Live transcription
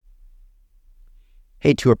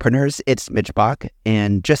Hey, tourpreneurs, it's Mitch Bach,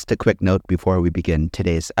 and just a quick note before we begin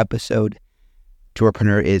today's episode.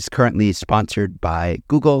 Tourpreneur is currently sponsored by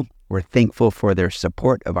Google. We're thankful for their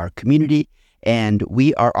support of our community, and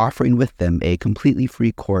we are offering with them a completely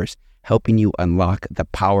free course helping you unlock the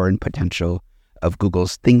power and potential of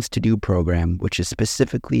Google's Things to Do program, which is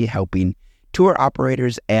specifically helping tour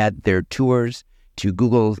operators add their tours to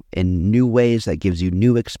Google in new ways that gives you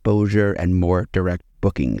new exposure and more direct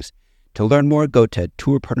bookings. To learn more, go to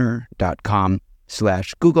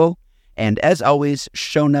tourpreneur.com/Google. And as always,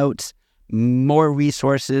 show notes, more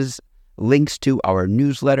resources, links to our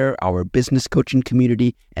newsletter, our business coaching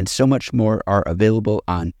community, and so much more are available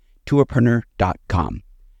on tourpreneur.com.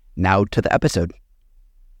 Now to the episode.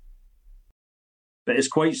 But it's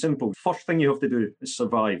quite simple. First thing you have to do is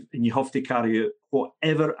survive, and you have to carry out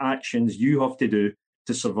whatever actions you have to do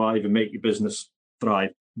to survive and make your business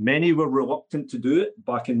thrive. Many were reluctant to do it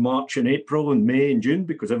back in March and April and May and June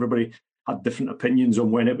because everybody had different opinions on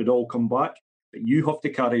when it would all come back. But you have to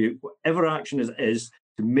carry out whatever action it is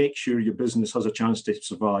to make sure your business has a chance to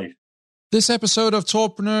survive. This episode of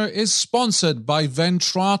Tourpreneur is sponsored by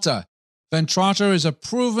Ventrata. Ventrata is a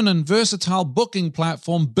proven and versatile booking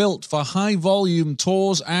platform built for high-volume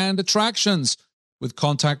tours and attractions. With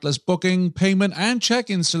contactless booking, payment, and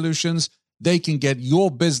check-in solutions, they can get your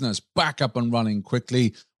business back up and running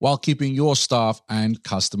quickly while keeping your staff and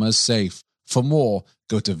customers safe. For more,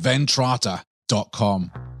 go to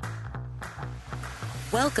ventrata.com.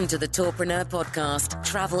 Welcome to the Tourpreneur podcast.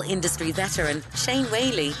 Travel industry veteran Shane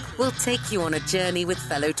Whaley will take you on a journey with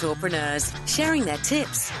fellow tourpreneurs, sharing their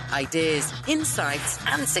tips, ideas, insights,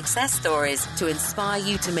 and success stories to inspire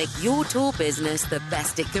you to make your tour business the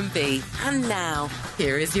best it can be. And now,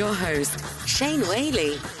 here is your host, Shane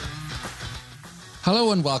Whaley.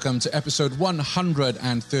 Hello and welcome to episode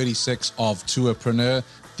 136 of Tourpreneur,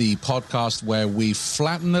 the podcast where we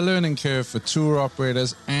flatten the learning curve for tour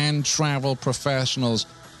operators and travel professionals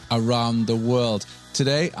around the world.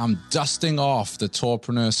 Today, I'm dusting off the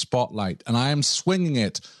Tourpreneur spotlight and I am swinging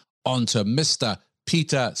it onto Mr.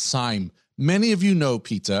 Peter Syme. Many of you know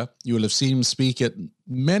Peter. You will have seen him speak at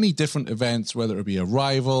many different events, whether it be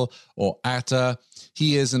Arrival or ATA.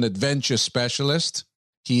 He is an adventure specialist.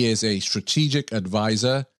 He is a strategic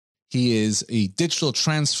advisor. He is a digital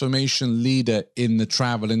transformation leader in the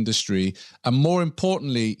travel industry. And more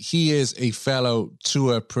importantly, he is a fellow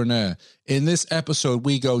tourpreneur. In this episode,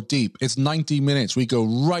 we go deep. It's 90 minutes. We go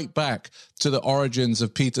right back to the origins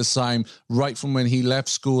of Peter Syme, right from when he left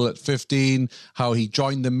school at 15, how he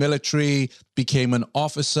joined the military, became an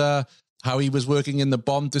officer, how he was working in the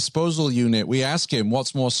bomb disposal unit. We ask him,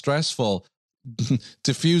 what's more stressful,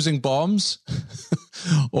 defusing bombs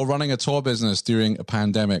or running a tour business during a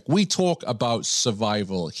pandemic? We talk about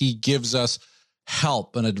survival. He gives us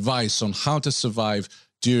help and advice on how to survive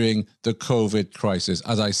during the COVID crisis.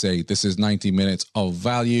 As I say, this is 90 minutes of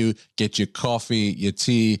value. Get your coffee, your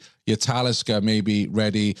tea, your Talisker maybe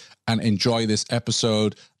ready and enjoy this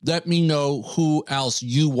episode. Let me know who else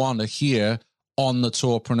you want to hear on the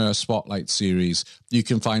Tourpreneur Spotlight series. You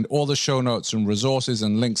can find all the show notes and resources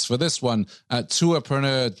and links for this one at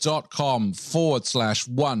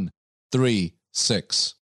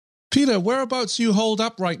tourpreneur.com/136. Peter, whereabouts you hold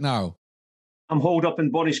up right now? I'm holed up in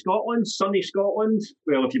bonny Scotland, sunny Scotland.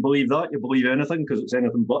 Well, if you believe that, you believe anything because it's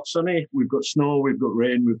anything but sunny. We've got snow, we've got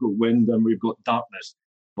rain, we've got wind, and we've got darkness.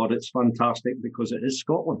 But it's fantastic because it is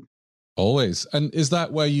Scotland. Always. And is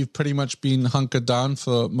that where you've pretty much been hunkered down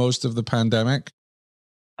for most of the pandemic?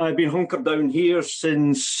 I've been hunkered down here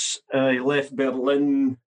since I left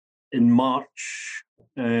Berlin in March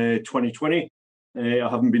 2020. I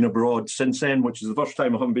haven't been abroad since then, which is the first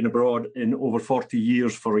time I haven't been abroad in over 40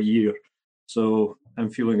 years for a year. So I'm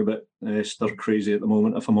feeling a bit stir crazy at the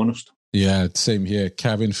moment, if I'm honest. Yeah, same here,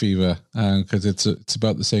 cabin fever, because it's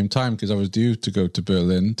about the same time, because I was due to go to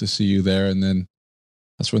Berlin to see you there, and then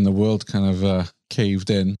that's when the world kind of caved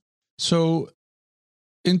in. So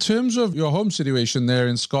in terms of your home situation there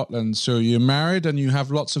in Scotland, so you're married and you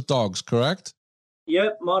have lots of dogs, correct?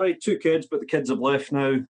 Yep, married, 2 kids, but the kids have left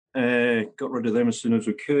now. Got rid of them as soon as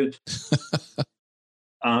we could.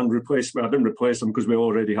 And I didn't replace them because we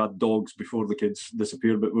already had dogs before the kids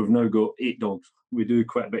disappeared, but we've now got 8 dogs. We do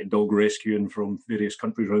quite a bit of dog rescuing from various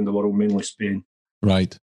countries around the world, mainly Spain.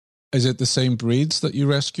 Right. Is it the same breeds that you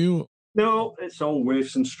rescue? No, it's all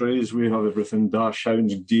waifs and strays. We have everything, dash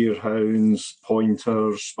hounds, deer hounds,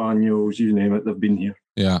 pointers, spaniels, you name it, they've been here.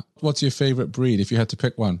 Yeah. What's your favourite breed if you had to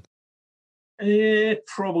pick one?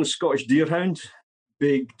 Probably Scottish deerhound.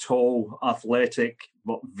 Big, tall, athletic,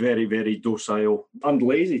 but very, very docile and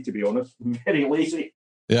lazy, to be honest. Very lazy.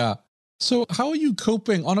 Yeah. So how are you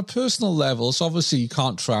coping on a personal level? So obviously you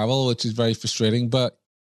can't travel, which is very frustrating, but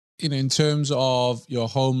in terms of your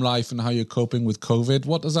home life and how you're coping with COVID,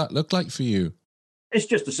 what does that look like for you? It's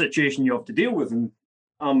just a situation you have to deal with, and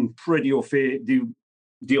I'm pretty au fait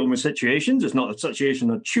dealing with situations. It's not a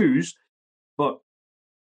situation I choose, but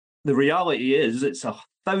the reality is it's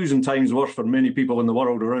 1,000 times worse for many people in the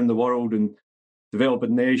world, around the world, and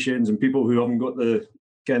developing nations, and people who haven't got the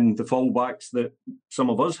fallbacks that some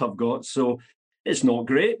of us have got. So it's not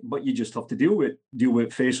great, but you just have to deal with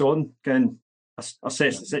it face on,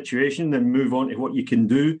 assess the situation, then move on to what you can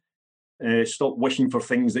do. Stop wishing for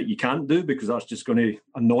things that you can't do, because that's just going to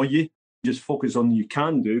annoy you. Just focus on you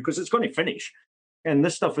can do, because it's going to finish. And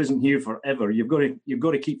this stuff isn't here forever. You've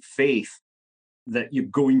got to keep faith that you're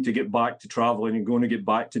going to get back to traveling and going to get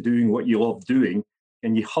back to doing what you love doing.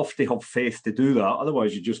 And you have to have faith to do that.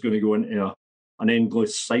 Otherwise, you're just going to go into an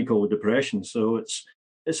endless cycle of depression. So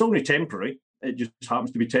it's only temporary. It just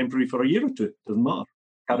happens to be temporary for a year or two. Doesn't matter.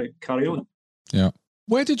 Carry on. Yeah.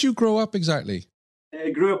 Where did you grow up exactly? I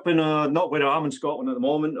grew up in not where I am in Scotland at the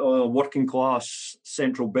moment. A working class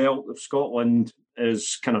central belt of Scotland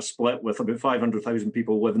is kind of split, with about 500,000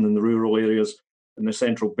 people living in the rural areas, and the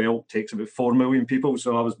central belt takes about 4 million people.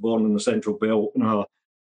 So I was born in the central belt in a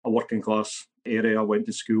working class area. I went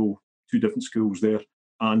to school, 2 different schools there,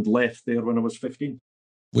 and left there when I was 15.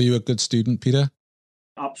 Were you a good student, Peter?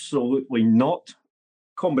 Absolutely not.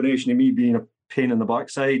 Combination of me being a pain in the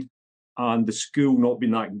backside and the school not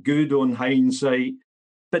being that good on hindsight.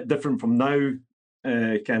 Bit different from now.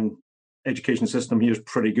 Education system here is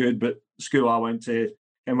pretty good, but the school I went to,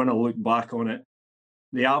 and when I look back on it,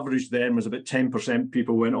 the average then was about 10%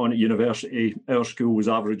 people went on at university. Our school was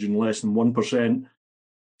averaging less than 1%.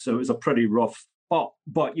 So it was a pretty rough,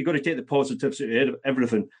 but you've got to take the positives out of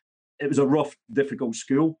everything. It was a rough, difficult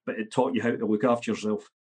school, but it taught you how to look after yourself.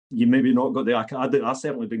 You maybe not got I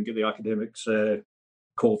certainly didn't get the academics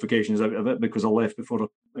qualifications out of it, because I left before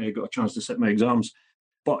I got a chance to sit my exams.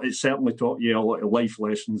 But it certainly taught you a lot of life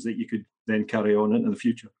lessons that you could then carry on into the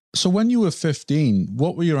future. So when you were 15,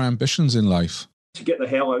 what were your ambitions in life? To get the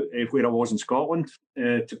hell out of where I was in Scotland.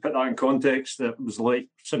 To put that in context, it was late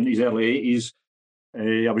 70s, early 80s.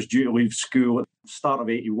 I was due to leave school at the start of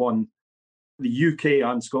 81. The UK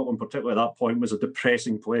and Scotland, particularly at that point, was a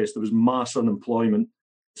depressing place. There was mass unemployment.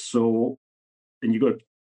 So, and you got,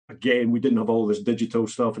 again, we didn't have all this digital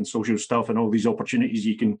stuff and social stuff and all these opportunities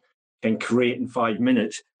you can create in 5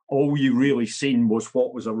 minutes. All you really seen was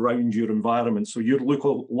what was around your environment. So your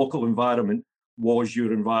local environment was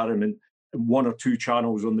your environment, and 1 or 2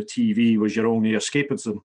 channels on the TV was your only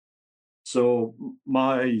escapism. So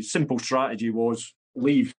my simple strategy was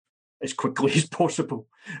leave as quickly as possible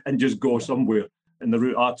and just go somewhere. And the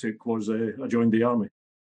route I took was I joined the army.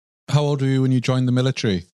 How old were you when you joined the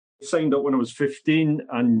military? Signed up when I was 15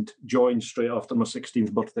 and joined straight after my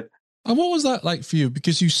 16th birthday. And what was that like for you?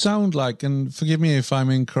 Because you sound like, and forgive me if I'm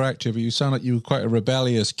incorrect here, but you sound like you were quite a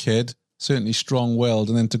rebellious kid, certainly strong-willed,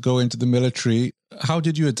 and then to go into the military, how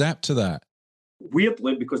did you adapt to that?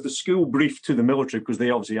 Weirdly, because the school brief to the military, because they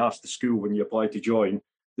obviously asked the school when you applied to join,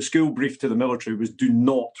 the school brief to the military was, do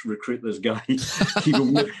not recruit this guy.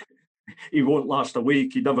 He won't last a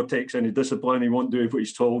week. He never takes any discipline. He won't do what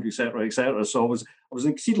he's told, etc., etc. So I was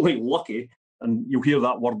exceedingly lucky, and you'll hear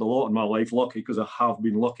that word a lot in my life, lucky, because I have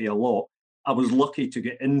been lucky a lot. I was lucky to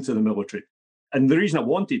get into the military. And the reason I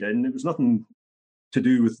wanted in, it was nothing to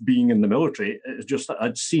do with being in the military. It was just that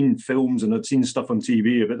I'd seen films and I'd seen stuff on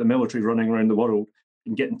TV about the military running around the world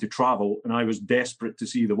and getting to travel, and I was desperate to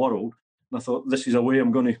see the world. And I thought, this is a way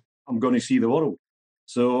I'm going to see the world.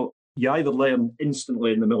 So you either learn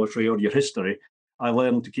instantly in the military or your history. I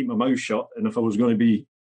learned to keep my mouth shut, and if I was going to be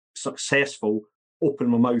successful, open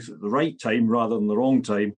my mouth at the right time rather than the wrong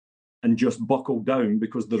time, and just buckle down,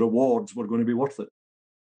 because the rewards were going to be worth it.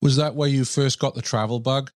 Was that where you first got the travel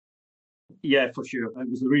bug? Yeah, for sure. It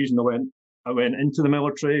was the reason I went into the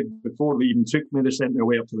military. Before they even took me, they sent me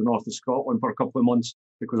away up to the north of Scotland for a couple of months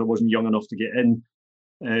because I wasn't young enough to get in.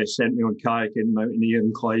 Sent me on kayaking,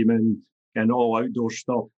 mountaineering, climbing, and all outdoor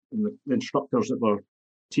stuff. And the instructors that were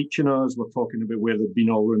teaching us were talking about where they'd been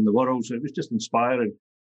all around the world. So it was just inspiring.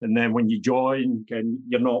 And then when you join,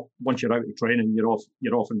 you're not, once you're out of training, you're off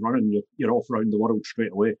and running. You're off around the world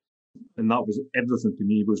straight away. And that was everything to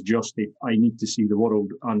me, was just I need to see the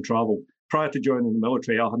world and travel. Prior to joining the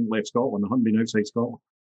military, I hadn't left Scotland. I hadn't been outside Scotland.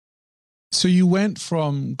 So you went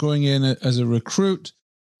from going in as a recruit,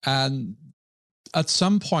 and at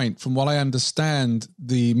some point, from what I understand,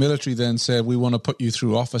 the military then said, we want to put you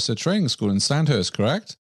through officer training school in Sandhurst,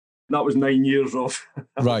 correct? That was 9 years of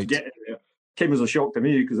right. getting there. Came as a shock to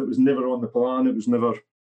me because it was never on the plan. It was never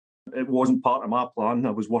It wasn't part of my plan.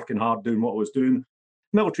 I was working hard doing what I was doing.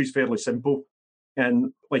 Military's fairly simple.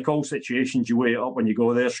 And like all situations, you weigh it up when you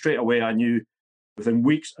go there. Straight away, I knew within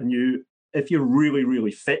weeks, I knew if you're really,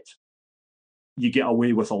 really fit, you get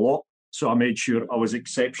away with a lot. So I made sure I was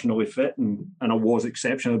exceptionally fit, and I was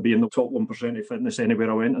exceptional, being the top 1% of fitness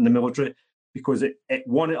anywhere I went in the military, because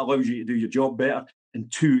one, it allows you to do your job better,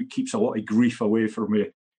 and two, it keeps a lot of grief away from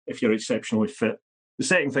you if you're exceptionally fit. The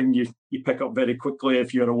second thing you pick up very quickly,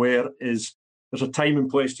 if you're aware, is there's a time and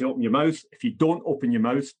place to open your mouth. If you don't open your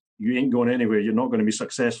mouth, you ain't going anywhere. You're not going to be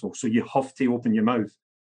successful. So you have to open your mouth.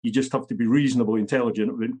 You just have to be reasonably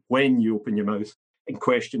intelligent when you open your mouth and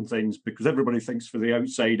question things, because everybody thinks for the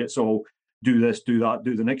outside it's all do this, do that,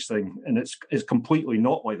 do the next thing. And it's completely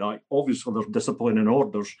not like that. Obviously, there's discipline and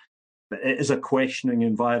orders, but it is a questioning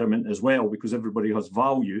environment as well, because everybody has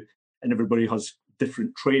value and everybody has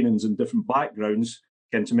different trainings and different backgrounds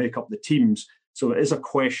to make up the teams. So it is a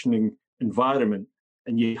questioning environment,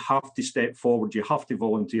 and you have to step forward, you have to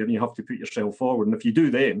volunteer, and you have to put yourself forward. And if you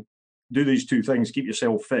do these two things, keep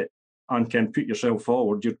yourself fit and can put yourself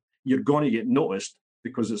forward, you're going to get noticed,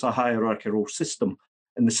 because it's a hierarchical system,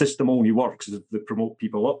 and the system only works if they promote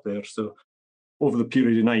people up there. So over the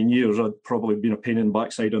period of 9 years, I'd probably been a pain in the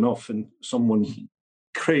backside enough, and someone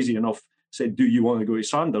crazy enough said, do you want to go to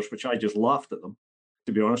Sanders? Which I just laughed at them,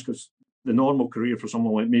 to be honest, because the normal career for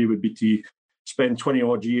someone like me would be to spend 20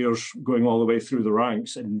 odd years going all the way through the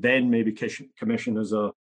ranks and then maybe commission as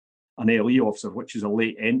an LE officer, which is a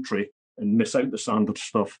late entry, and miss out the Sanders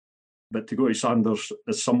stuff. But to go to Sanders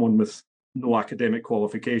as someone with no academic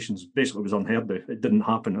qualifications basically was unheard of. It didn't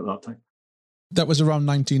happen at that time. That was around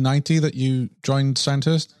 1990 that you joined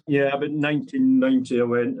Sandhurst? Yeah, about 1990 I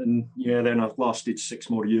went, and then I lasted 6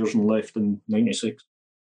 more years and left in 96.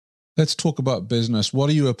 Let's talk about business. What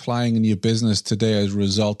are you applying in your business today as a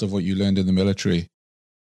result of what you learned in the military?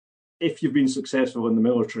 If you've been successful in the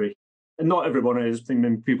military, and not everyone is, I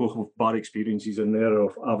mean, people have bad experiences in there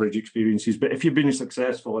or average experiences, but if you've been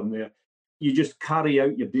successful in there, you just carry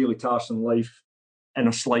out your daily tasks in life in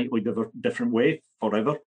a slightly different way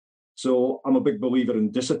forever. So I'm a big believer in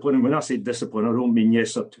discipline. And when I say discipline, I don't mean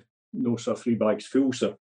yes sir, no sir, 3 bags full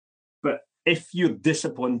sir. But if you're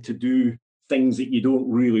disciplined to do things that you don't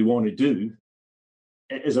really want to do,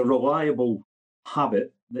 it is a reliable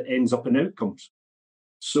habit that ends up in outcomes.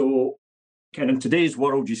 So in today's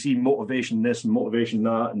world, you see motivation this and motivation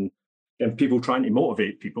that, and people trying to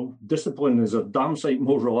motivate people. Discipline is a damn sight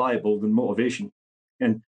more reliable than motivation.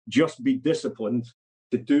 And just be disciplined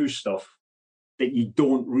to do stuff that you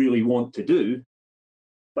don't really want to do.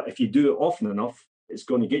 But if you do it often enough, it's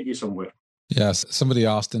going to get you somewhere. Yes, somebody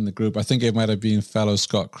asked in the group, I think it might have been fellow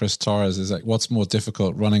Scott Chris Torres, is like, what's more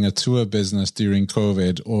difficult, running a tour business during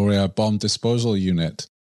COVID or a bomb disposal unit?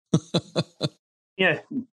 Yeah,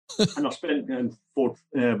 and I spent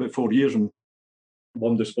about 4 years in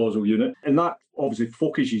bomb disposal unit, and that obviously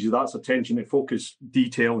focuses you. That's attention to focus,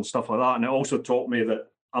 detail and stuff like that. And it also taught me that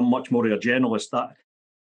I'm much more of a generalist. That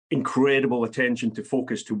incredible attention to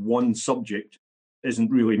focus to one subject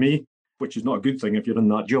isn't really me, which is not a good thing if you're in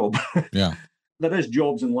that job. Yeah. There is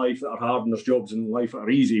jobs in life that are hard and there's jobs in life that are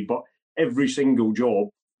easy, but every single job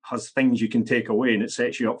has things you can take away, and it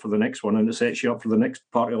sets you up for the next one, and it sets you up for the next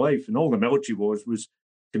part of life. And all the military was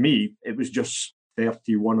to me, it was just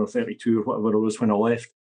 31 or 32 or whatever it was when I left.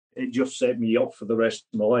 It just set me up for the rest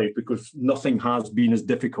of my life, because nothing has been as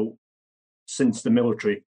difficult since the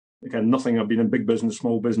military. Again, nothing. I've been in big business,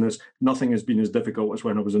 small business. Nothing has been as difficult as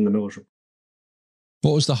when I was in the military.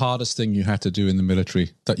 What was the hardest thing you had to do in the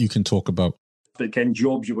military that you can talk about? The kind of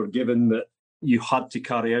jobs you were given that you had to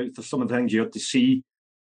carry out. There's some of the things you had to see,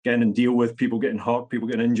 again, and deal with, people getting hurt, people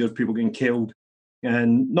getting injured, people getting killed.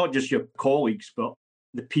 And not just your colleagues, but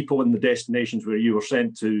the people in the destinations where you were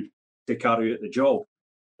sent to carry out the job.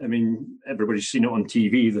 I mean, everybody's seen it on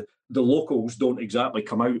TV. The locals don't exactly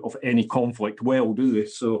come out of any conflict well, do they?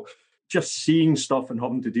 So just seeing stuff and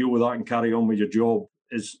having to deal with that and carry on with your job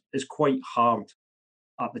is quite hard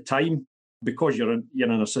at the time, because you're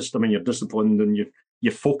in a system and you're disciplined and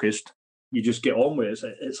you're focused. You just get on with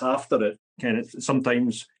it. It's after it, it's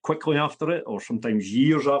sometimes quickly after it, or sometimes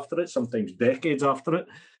years after it, sometimes decades after it,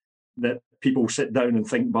 that people sit down and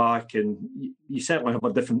think back, and you certainly have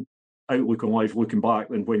a different outlook on life looking back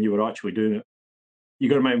than when you were actually doing it. You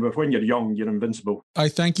got to remember, when you're young, you're invincible. I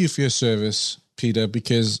thank you for your service, Peter,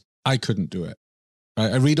 because I couldn't do it.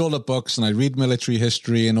 I read all the books and I read military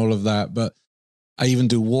history and all of that, but I even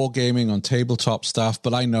do wargaming on tabletop stuff,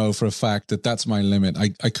 but I know for a fact that that's my limit.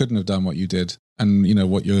 I couldn't have done what you did and,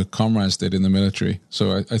 what your comrades did in the military.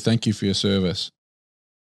 So I thank you for your service.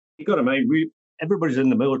 You got to mind, everybody's in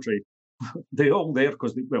the military they're all there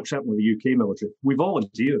because, well, certainly the UK military, we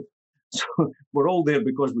volunteered. So we're all there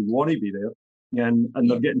because we want to be there. And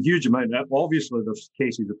they're getting huge amount of, obviously there's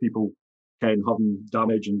cases of people kind of having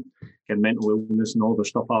damage and kind of mental illness and all the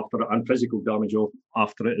stuff after it, and physical damage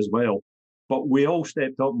after it as well. But we all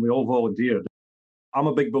stepped up and we all volunteered. I'm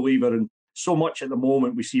a big believer in so much at the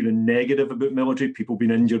moment we see the negative about military, people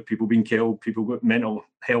being injured, people being killed, people with mental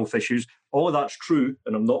health issues. All of that's true,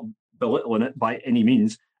 and I'm not belittling it by any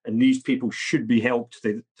means. And these people should be helped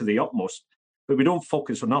to the utmost. But we don't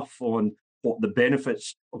focus enough on what the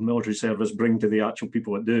benefits of military service bring to the actual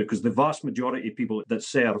people that do, because the vast majority of people that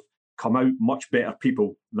serve come out much better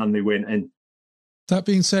people than they went in. That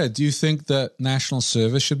being said, do you think that national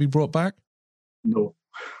service should be brought back? No.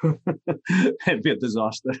 It'd be a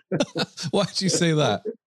disaster. Why do you say that?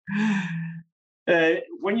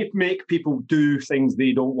 When you make people do things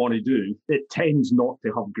they don't want to do, it tends not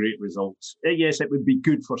to have great results. Yes, it would be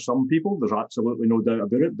good for some people. There's absolutely no doubt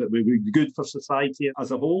about it. But would it be good for society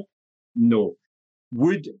as a whole? No.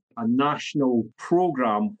 Would a national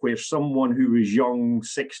programme where someone who was young,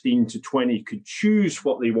 16 to 20, could choose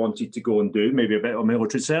what they wanted to go and do, maybe a bit of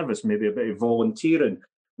military service, maybe a bit of volunteering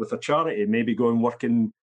with a charity, maybe go and work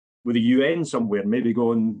with the UN somewhere, maybe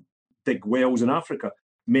go and dig wells in Africa,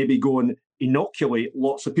 maybe go and inoculate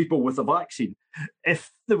lots of people with a vaccine.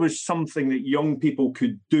 If there was something that young people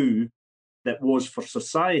could do that was for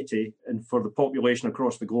society and for the population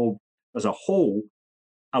across the globe as a whole,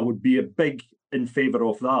 I would be a big in favour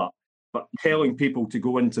of that. But telling people to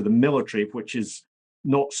go into the military, which is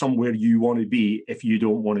not somewhere you want to be if you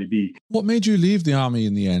don't want to be. What made you leave the army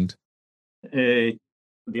in the end?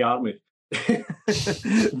 The army.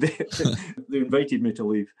 they invited me to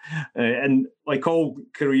leave. And like all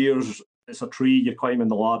careers, it's a tree, you're climbing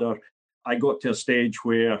the ladder. I got to a stage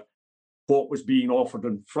where what was being offered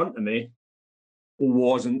in front of me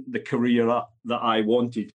wasn't the career that I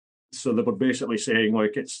wanted. So they were basically saying,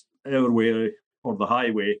 like, it's our way or the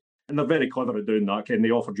highway. And they're very clever at doing that.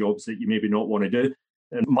 They offer jobs that you maybe not want to do.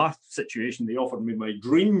 In my situation, they offered me my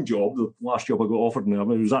dream job. The last job I got offered in the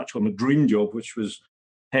army was actually my dream job, which was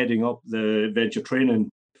heading up the adventure training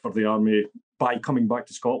for the army by coming back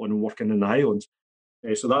to Scotland and working in the Highlands.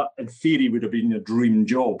 So that, in theory, would have been a dream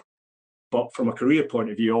job. But from a career point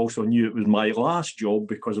of view, I also knew it was my last job,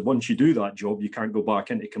 because once you do that job, you can't go back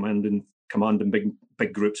into commanding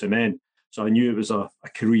big groups of men. So I knew it was a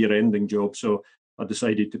career-ending job. So I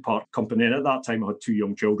decided to part company. And at that time, I had 2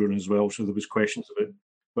 young children as well. So there was questions about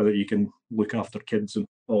whether you can look after kids and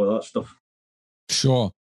all of that stuff.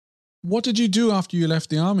 Sure. What did you do after you left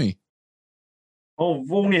the army?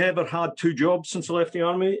 I've only ever had 2 jobs since I left the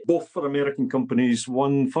army, both for American companies.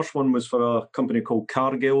 First one was for a company called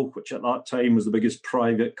Cargill, which at that time was the biggest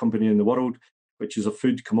private company in the world, which is a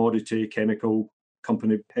food commodity chemical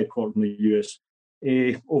company headquartered in the US.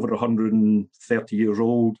 Over 130 years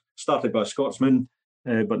old, started by a Scotsman,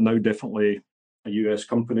 but now definitely a US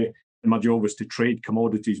company. And my job was to trade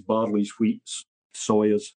commodities, barleys, wheats,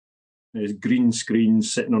 soyas. Green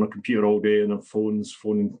screens, sitting on a computer all day and on phones,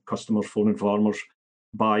 phoning customers, phoning farmers,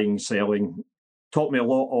 buying, selling. Taught me a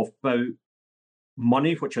lot about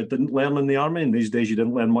money, which I didn't learn in the army. And these days you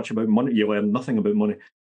didn't learn much about money. You learn nothing about money.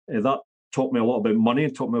 That taught me a lot about money,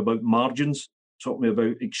 and taught me about margins, taught me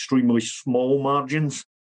about extremely small margins.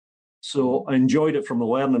 So I enjoyed it from a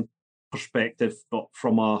learning perspective, but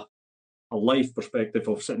from a life perspective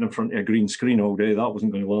of sitting in front of a green screen all day, that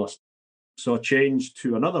wasn't going to last. So I changed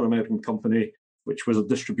to another American company, which was a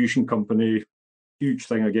distribution company, huge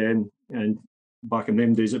thing again. And back in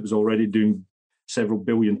them days, it was already doing several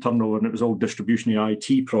billion turnover, and it was all distribution of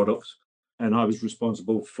IT products. And I was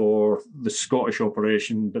responsible for the Scottish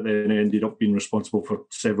operation, but then ended up being responsible for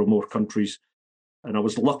several more countries. And I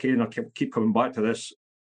was lucky, and I keep coming back to this,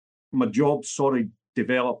 my job sort of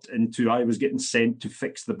developed into I was getting sent to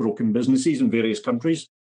fix the broken businesses in various countries,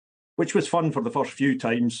 which was fun for the first few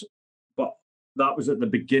times. But that was at the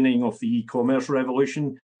beginning of the e-commerce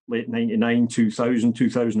revolution, late 99, 2000,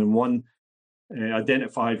 2001.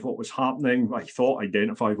 Identified what was happening. I thought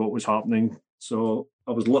identified what was happening. So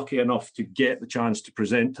I was lucky enough to get the chance to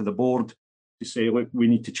present to the board to say, look, we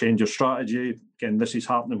need to change our strategy. Again, this is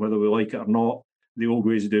happening whether we like it or not. The old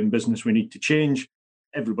ways of doing business we need to change.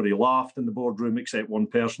 Everybody laughed in the boardroom except one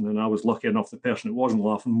person, and I was lucky enough the person that wasn't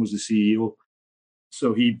laughing was the CEO.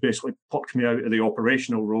 So he basically plucked me out of the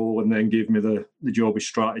operational role and then gave me the job of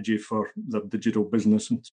strategy for the digital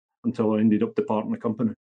business until I ended up departing the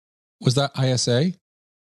company. Was that ISA?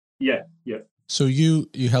 Yeah. So you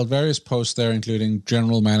held various posts there, including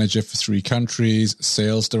general manager for 3 countries,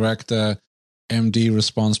 sales director, MD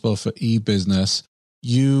responsible for e-business.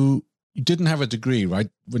 You You didn't have a degree, right?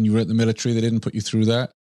 When you were at the military, they didn't put you through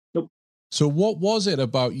that? Nope. So what was it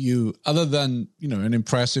about you, other than, an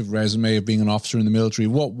impressive resume of being an officer in the military,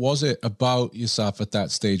 what was it about yourself at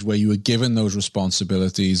that stage where you were given those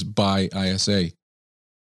responsibilities by ISA?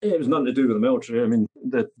 It was nothing to do with the military. I mean,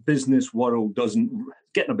 the business world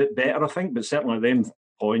getting a bit better, I think, but certainly at them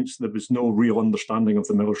points, there was no real understanding of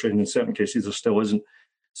the military, and in certain cases there still isn't.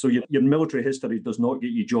 So your military history does not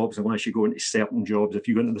get you jobs unless you go into certain jobs. If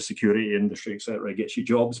you go into the security industry, etc., it gets you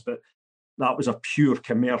jobs. But that was a pure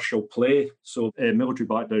commercial play. So military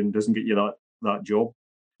background doesn't get you that job.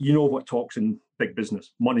 You know what talks in big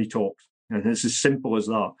business. Money talks. And it's as simple as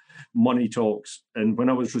that. Money talks. And when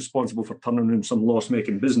I was responsible for turning around some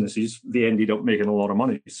loss-making businesses, they ended up making a lot of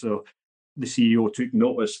money. So the CEO took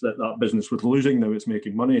notice that business was losing. Now it's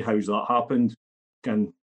making money. How's that happened?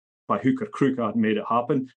 And by hook or crook, I'd made it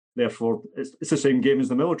happen. Therefore, it's the same game as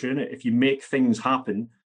the military, isn't it? If you make things happen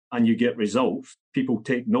and you get results, people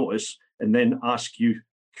take notice and then ask you,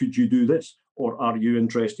 could you do this? Or are you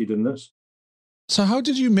interested in this? So how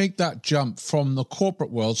did you make that jump from the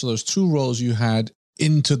corporate world, so those two roles you had,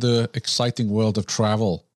 into the exciting world of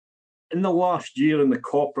travel? In the last year in the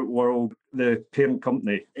corporate world, the parent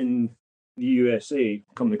company in the USA,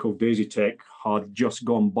 a company called Daisy Tech, had just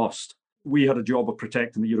gone bust. We had a job of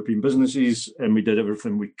protecting the European businesses and we did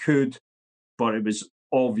everything we could, but it was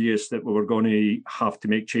obvious that we were going to have to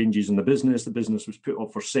make changes in the business. The business was put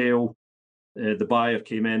up for sale. The buyer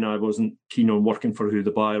came in. I wasn't keen on working for who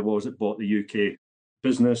the buyer was that bought the UK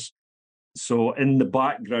business. So in the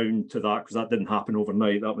background to that, because that didn't happen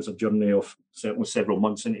overnight, that was a journey of certainly several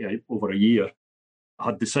months into over a year, I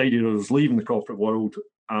had decided I was leaving the corporate world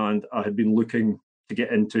and I had been looking to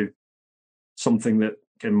get into something that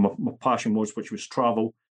my passion was, which was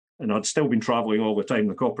travel. And I'd still been travelling all the time in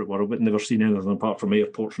the corporate world, but never seen anything apart from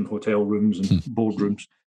airports and hotel rooms and boardrooms.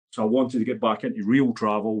 So I wanted to get back into real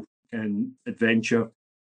travel and adventure.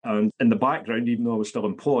 And in the background, even though I was still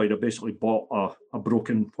employed, I basically bought a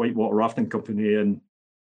broken whitewater rafting company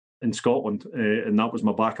in Scotland. And that was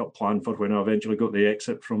my backup plan for when I eventually got the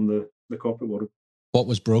exit from the corporate world. What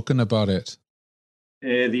was broken about it?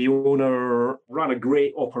 The owner ran a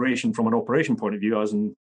great operation from an operation point of view, as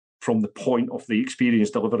in from the point of the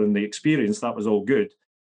experience, delivering the experience, that was all good.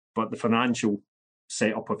 But the financial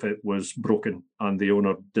setup of it was broken and the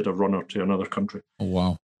owner did a runner to another country. Oh,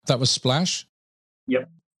 wow. That was Splash? Yep.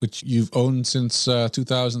 Which you've owned since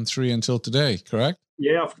 2003 until today, correct?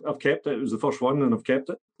 Yeah, I've kept it. It was the first one and I've kept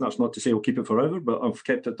it. That's not to say I'll keep it forever, but I've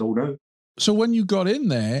kept it till now. So when you got in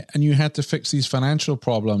there and you had to fix these financial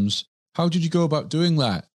problems, how did you go about doing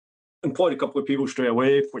that? Employed a couple of people straight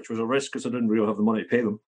away, which was a risk because I didn't really have the money to pay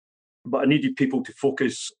them. But I needed people to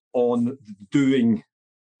focus on doing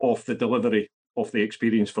of the delivery of the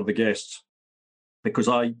experience for the guests. Because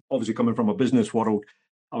I, obviously coming from a business world,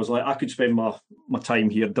 I was like, I could spend my time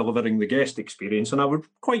here delivering the guest experience, and I would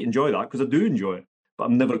quite enjoy that because I do enjoy it. But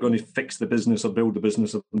I'm never going to fix the business or build the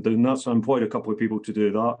business of doing that. So I employed a couple of people to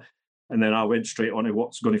do that. And then I went straight on to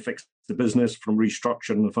what's going to fix the business, from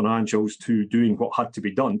restructuring the financials to doing what had to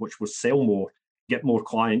be done, which was sell more, get more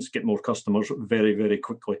clients, get more customers very, very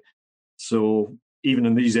quickly. So even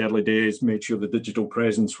in these early days, made sure the digital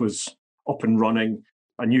presence was up and running.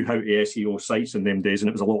 I knew how to SEO sites in them days, and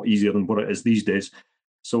it was a lot easier than what it is these days.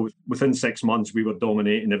 So within 6 months, we were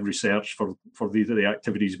dominating every search for the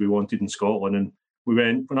activities we wanted in Scotland. And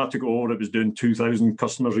when I took it over, it was doing 2,000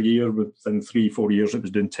 customers a year. Within 3-4 years, it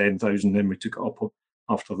was doing 10,000. Then we took it up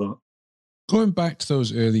after that. Going back to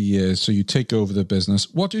those early years, so you take over the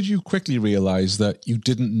business, what did you quickly realize that you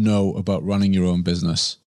didn't know about running your own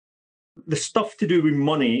business? The stuff to do with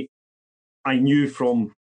money, I knew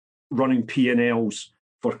from running P&Ls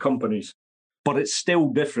for companies, but it's still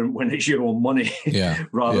different when it's your own money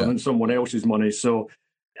rather than someone else's money. So,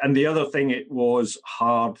 and the other thing it was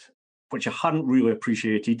hard, which I hadn't really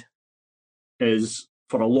appreciated, is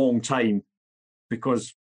for a long time,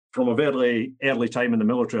 because from a very early time in the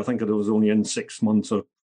military, I think I was only in 6 months or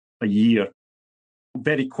a year,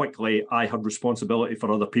 very quickly I had responsibility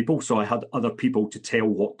for other people. So I had other people to tell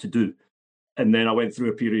what to do. And then I went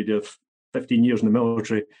through a period of 15 years in the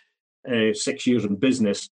military, 6 years in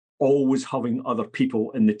business, always having other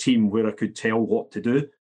people in the team where I could tell what to do,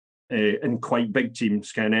 in quite big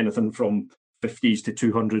teams, kind of anything from 50s to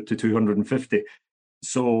 200 to 250.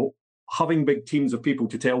 So having big teams of people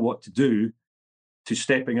to tell what to do, to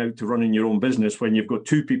stepping out to running your own business when you've got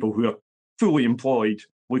two people who are fully employed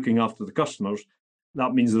looking after the customers,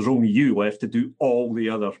 that means there's only you left to do all the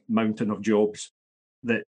other mountain of jobs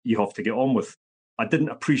that you have to get on with. I didn't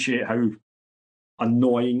appreciate how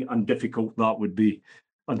annoying and difficult that would be.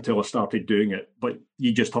 until I started doing it. But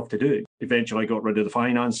you just have to do it. Eventually, I got rid of the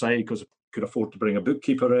finance side because I could afford to bring a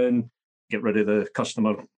bookkeeper in, get rid of the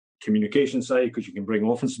customer communication side because you can bring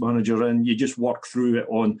office manager in. You just work through it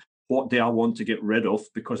on what do I want to get rid of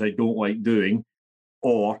because I don't like doing,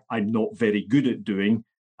 or I'm not very good at doing,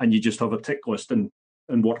 and you just have a tick list and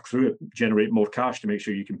work through it, generate more cash to make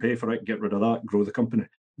sure you can pay for it, get rid of that, grow the company,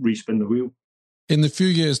 respin the wheel. In the few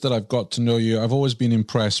years that I've got to know you, I've always been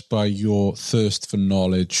impressed by your thirst for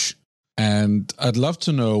knowledge. And I'd love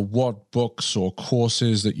to know what books or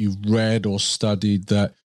courses that you've read or studied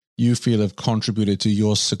that you feel have contributed to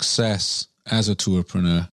your success as a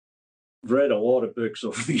tourpreneur. I've read a lot of books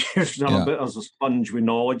over the years. I'm a bit as a sponge with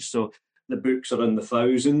knowledge, so the books are in the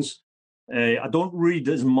thousands. I don't read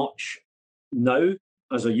as much now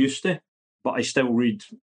as I used to, but I still read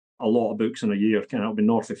a lot of books in a year. I'll be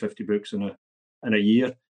north of 50 books in a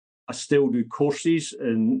year. I still do courses,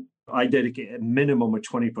 and I dedicate a minimum of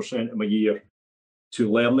 20% of my year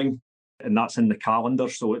to learning, and that's in the calendar.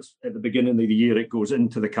 So it's at the beginning of the year, it goes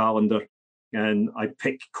into the calendar, and I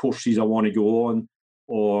pick courses I want to go on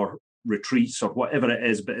or retreats or whatever it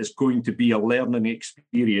is, but it's going to be a learning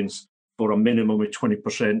experience for a minimum of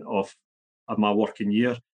 20% of my working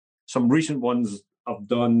year. Some recent ones I've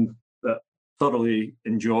done that thoroughly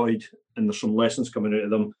enjoyed, and there's some lessons coming out of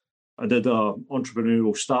them. I did an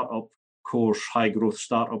entrepreneurial startup course, high growth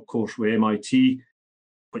startup course with MIT,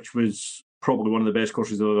 which was probably one of the best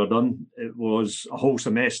courses I've ever done. It was a whole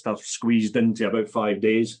semester squeezed into about 5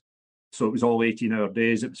 days. So it was all 18-hour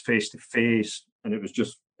days. It was face-to-face, and it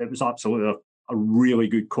was absolutely a really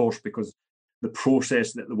good course because the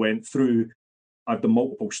process that they went through, I've done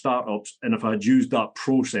multiple startups, and if I had used that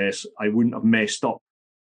process, I wouldn't have messed up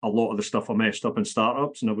a lot of the stuff I messed up in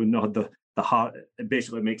startups, and I wouldn't have had the heart. It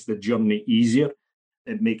basically makes the journey easier.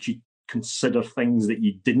 It makes you consider things that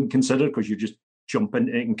you didn't consider because you just jump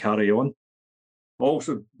into it and carry on. I've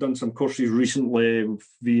also done some courses recently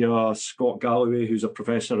via Scott Galloway, who's a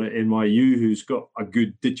professor at NYU, who's got a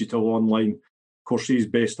good digital online courses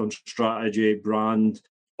based on strategy, brand,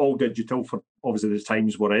 all digital for obviously the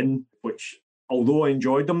times we're in, which although I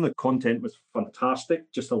enjoyed them, the content was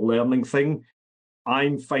fantastic, just a learning thing.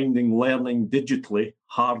 I'm finding learning digitally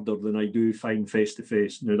harder than I do find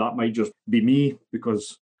face-to-face. Now, that might just be me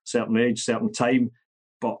because certain age, certain time,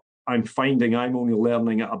 but I'm finding I'm only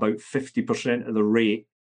learning at about 50% of the rate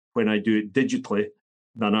when I do it digitally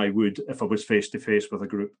than I would if I was face-to-face with a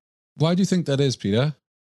group. Why do you think that is, Peter?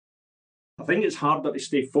 I think it's harder to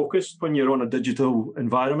stay focused when you're on a digital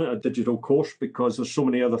environment, a digital course, because there's so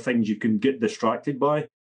many other things you can get distracted by,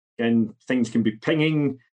 and things can be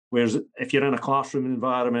pinging. Whereas if you're in a classroom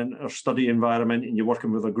environment or study environment and you're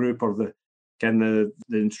working with a group or the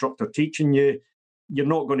instructor teaching you, you're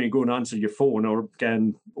not going to go and answer your phone or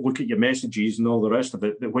look at your messages and all the rest of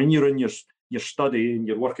it. But when you're in your study and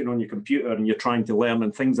you're working on your computer and you're trying to learn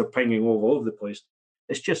and things are pinging all over the place,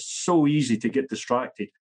 it's just so easy to get distracted.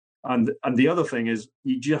 And the other thing is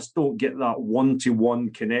you just don't get that one-to-one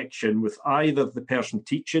connection with either the person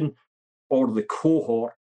teaching or the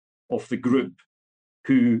cohort of the group,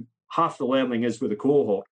 who half the learning is with the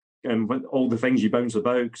cohort. And when all the things you bounce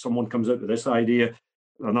about, someone comes out with this idea,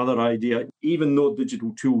 another idea, even though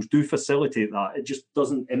digital tools do facilitate that, it just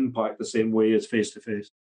doesn't impact the same way as face-to-face.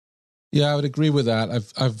 Yeah, I would agree with that.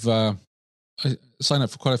 I signed up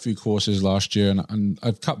for quite a few courses last year, and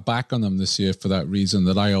I've cut back on them this year for that reason,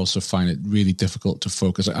 that I also find it really difficult to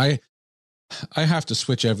focus. I have to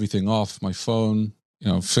switch everything off, my phone,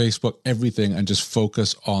 Facebook, everything, and just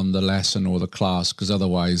focus on the lesson or the class, because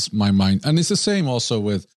otherwise my mind, and it's the same also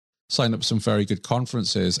with signing up for some very good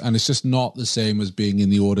conferences, and it's just not the same as being in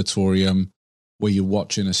the auditorium where you're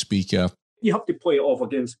watching a speaker. You have to play it off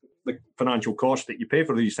against the financial cost that you pay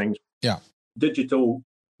for these things. Yeah. Digital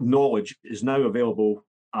knowledge is now available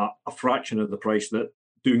at a fraction of the price that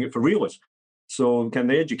doing it for real is. So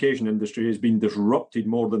the education industry has been disrupted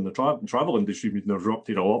more than the travel industry has been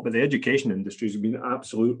disrupted a lot, but the education industry has been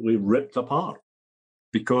absolutely ripped apart,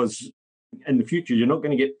 because in the future, you're not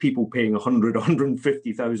going to get people paying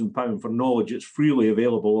 £150,000 for knowledge. It's freely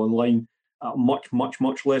available online at much, much,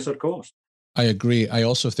 much lesser cost. I agree. I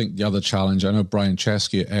also think the other challenge, I know Brian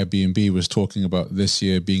Chesky at Airbnb was talking about this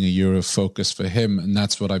year being a year of focus for him. And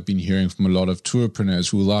that's what I've been hearing from a lot of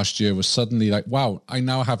tourpreneurs who last year was suddenly like, wow, I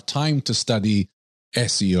now have time to study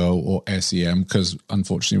SEO or SEM because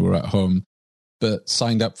unfortunately we're at home, but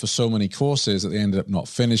signed up for so many courses that they ended up not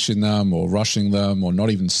finishing them or rushing them or not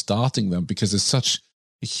even starting them because there's such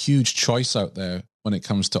a huge choice out there when it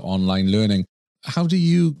comes to online learning. How do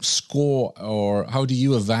you score or how do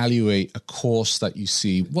you evaluate a course that you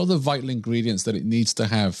see? What are the vital ingredients that it needs to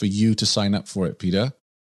have for you to sign up for it, Peter?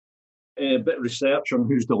 a bit of research on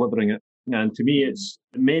who's delivering it. And to me, it's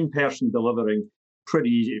the main person delivering. Pretty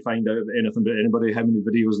easy to find out anything about anybody, how many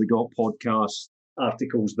videos they got, podcasts,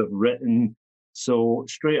 articles they've written. So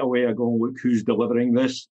straight away I go, look, who's delivering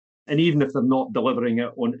this? And even if they're not delivering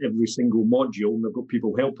it on every single module, and they've got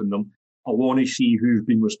people helping them, I want to see who's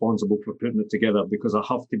been responsible for putting it together, because I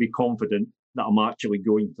have to be confident that I'm actually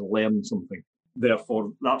going to learn something.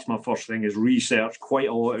 Therefore, that's my first thing, is research, quite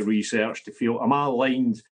a lot of research to feel, am I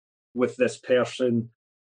aligned with this person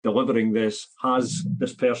delivering this? Has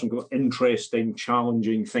this person got interesting,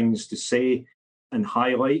 challenging things to say and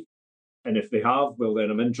highlight? And if they have, well,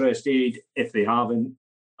 then I'm interested. If they haven't,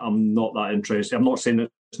 I'm not that interested. I'm not saying that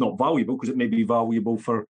it's not valuable, because it may be valuable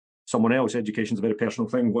for someone else. Education is a very personal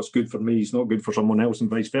thing. What's good for me is not good for someone else, and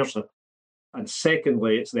vice versa. And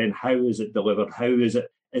secondly, it's then, how is it delivered? How is it?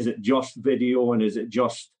 Is it just video, and is it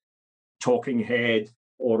just talking head?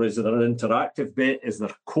 Or is there an interactive bit? Is there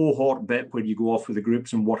a cohort bit where you go off with the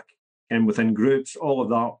groups and work in within groups? All of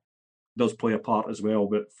that does play a part as well.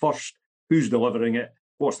 But first, who's delivering it?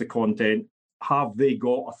 What's the content? Have they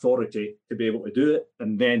got authority to be able to do it?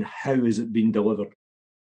 And then how is it being delivered?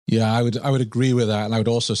 Yeah, I would agree with that. And I would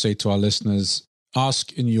also say to our listeners,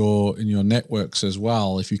 ask in your networks as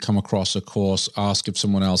well. If you come across a course, ask if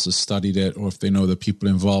someone else has studied it or if they know the people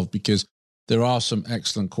involved, because there are some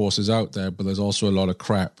excellent courses out there, but there's also a lot of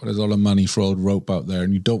crap. There's a lot of money for old rope out there,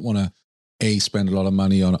 and you don't want to spend a lot of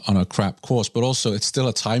money on a crap course, but also it's still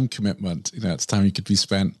a time commitment. It's time you could be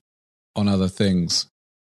spent on other things.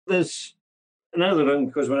 There's another thing,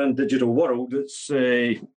 because we're in a digital world, it's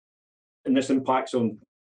and this impacts on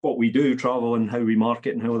what we do, travel, and how we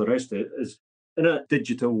market and how the rest of it is. In a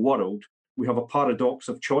digital world, we have a paradox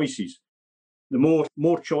of choices. The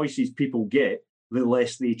more choices people get, the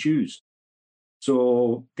less they choose.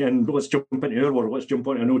 So again, let's jump into our world. Let's jump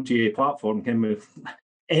onto an OTA platform again with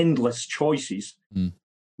endless choices.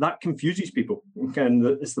 That confuses people.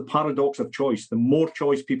 Again, it's the paradox of choice. The more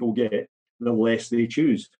choice people get, the less they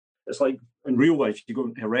choose. It's like in real life, you go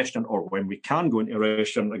into a restaurant, or when we can go into a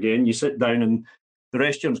restaurant again, you sit down and the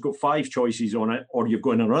restaurant's got 5 choices on it, or you've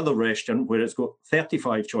got another restaurant where it's got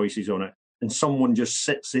 35 choices on it, and someone just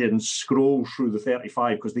sits there and scrolls through the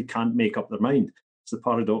 35 because they can't make up their mind. It's the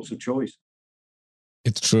paradox of choice.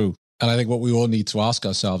 It's true. And I think what we all need to ask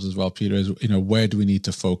ourselves as well, Peter, is, where do we need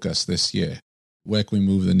to focus this year? Where can we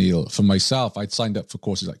move the needle? For myself, I'd signed up for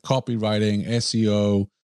courses like copywriting, SEO,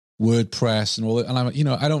 WordPress, and all that. And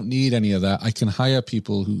I don't need any of that. I can hire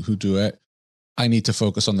people who do it. I need to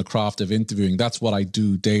focus on the craft of interviewing. That's what I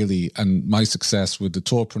do daily. And my success with the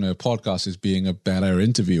Tourpreneur podcast is being a better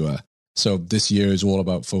interviewer. So this year is all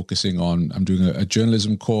about focusing on, I'm doing a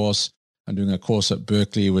journalism course. I'm doing a course at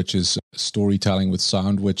Berkeley, which is storytelling with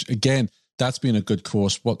sound, which again, that's been a good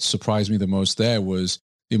course. What surprised me the most there was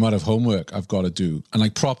the amount of homework I've got to do, and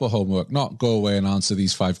like proper homework, not go away and answer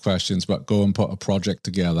these 5 questions, but go and put a project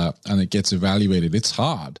together and it gets evaluated. It's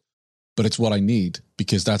hard, but it's what I need,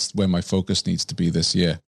 because that's where my focus needs to be this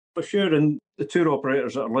year. For sure. And the tour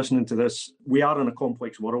operators that are listening to this, we are in a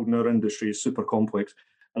complex world, and our industry is super complex.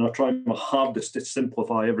 And I try my hardest to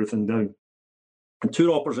simplify everything down. And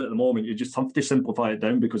tour operators at the moment, you just have to simplify it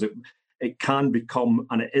down, because it can become,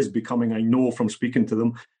 and it is becoming, I know from speaking to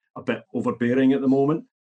them, a bit overbearing at the moment.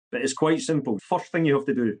 But it's quite simple. First thing you have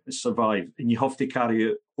to do is survive, and you have to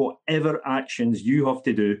carry out whatever actions you have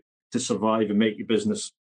to do to survive and make your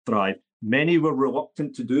business thrive. Many were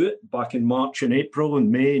reluctant to do it back in March and April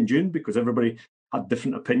and May and June, because everybody had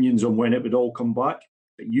different opinions on when it would all come back.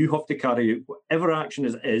 But you have to carry out whatever action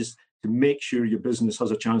it is to make sure your business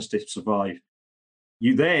has a chance to survive.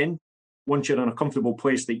 You then, once you're in a comfortable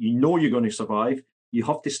place that you know you're going to survive, you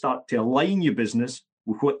have to start to align your business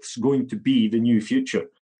with what's going to be the new future.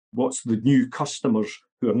 What's the new customers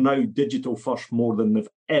who are now digital first more than they've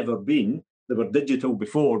ever been. They were digital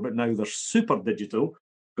before, but now they're super digital,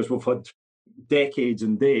 because we've had decades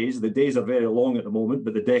and days. The days are very long at the moment,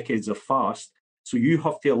 but the decades are fast. So you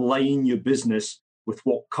have to align your business with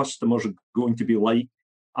what customers are going to be like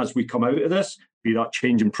as we come out of this, be that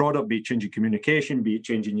changing product, be it changing communication, be it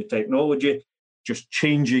changing your technology, just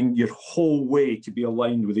changing your whole way to be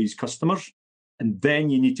aligned with these customers. And then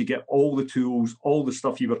you need to get all the tools, all the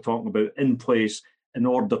stuff you were talking about in place in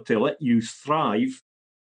order to let you thrive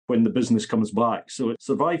when the business comes back. So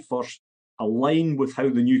survive first, align with how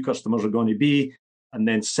the new customers are going to be, and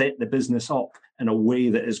then set the business up in a way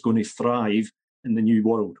that is going to thrive in the new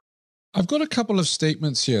world. I've got a couple of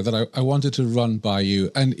statements here that I wanted to run by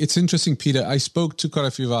you. And it's interesting, Peter, I spoke to quite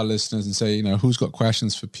a few of our listeners and say, who's got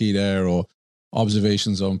questions for Peter or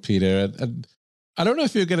observations on Peter? And I don't know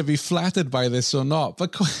if you're going to be flattered by this or not,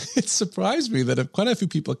 but it surprised me that quite a few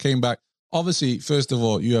people came back. Obviously, first of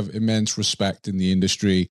all, you have immense respect in the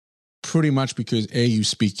industry, pretty much because A, you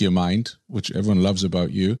speak your mind, which everyone loves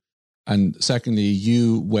about you. And secondly,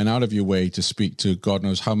 you went out of your way to speak to God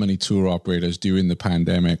knows how many tour operators during the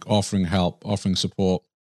pandemic, offering help, offering support.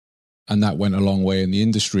 And that went a long way in the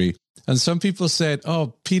industry. And some people said,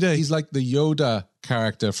 oh, Peter, he's like the Yoda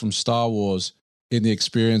character from Star Wars in the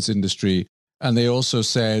experience industry. And they also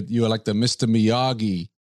said, you are like the Mr. Miyagi.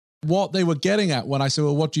 What they were getting at when I said,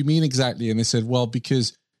 well, what do you mean exactly? And they said, well,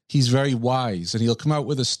 because he's very wise and he'll come out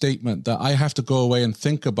with a statement that I have to go away and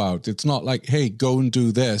think about. It's not like, hey, go and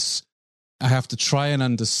do this. I have to try and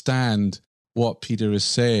understand what Peter is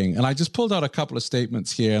saying. And I just pulled out a couple of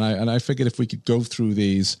statements here, and I figured if we could go through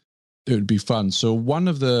these, it would be fun. So one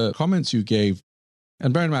of the comments you gave,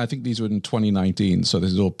 and bear in mind, I think these were in 2019, so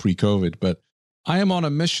this is all pre-COVID, but I am on a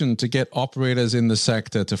mission to get operators in the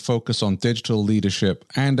sector to focus on digital leadership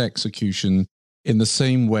and execution in the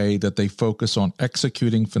same way that they focus on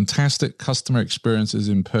executing fantastic customer experiences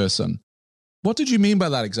in person. What did you mean by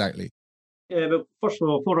that exactly? Yeah, but first of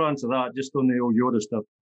all, before I answer that, just on the old Yoda stuff,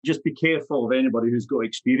 just be careful of anybody who's got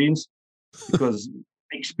experience, because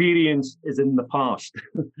experience is in the past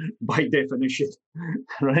by definition,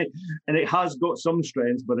 right? And it has got some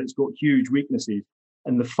strengths, but it's got huge weaknesses.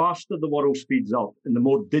 And the faster the world speeds up and the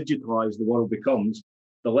more digitalized the world becomes,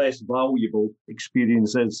 the less valuable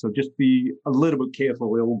experience is. So just be a little bit careful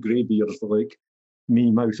with old greybeards like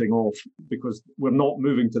me mouthing off, because we're not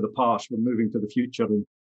moving to the past, we're moving to the future. And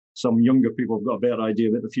some younger people have got a better idea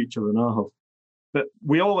about the future than I have. But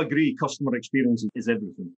we all agree customer experience is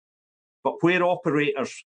everything. But where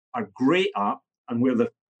operators are great at, and where they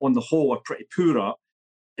on the whole are pretty poor at,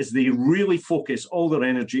 is they really focus all their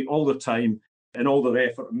energy, all their time, and all their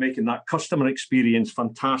effort on making that customer experience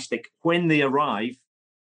fantastic when they arrive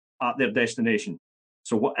at their destination.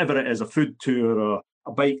 So whatever it is, a food tour,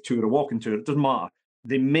 a bike tour, a walking tour, it doesn't matter.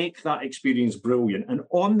 They make that experience brilliant. And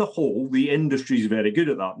on the whole, the industry is very good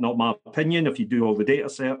at that. Not my opinion. If you do all the data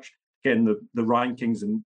search, again, the rankings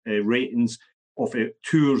and ratings of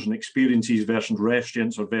tours and experiences versus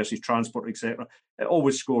restaurants or versus transport, etc., it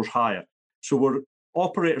always scores higher. So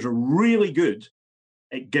operators are really good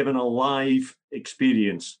at giving a live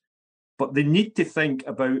experience, but they need to think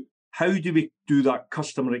about how do we do that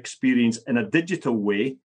customer experience in a digital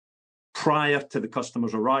way prior to the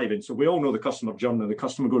customers arriving. So we all know the customer journey. The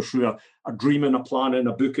customer goes through a dreaming, a planning,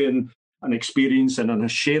 a booking, an experiencing, and a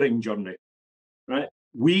sharing journey, right?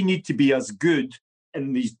 We need to be as good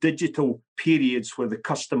in these digital periods where the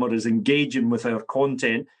customer is engaging with our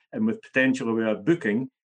content and with potentially with our booking.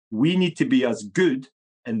 We need to be as good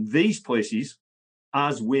in these places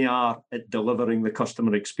as we are at delivering the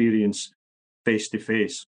customer experience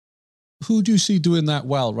face-to-face. Who do you see doing that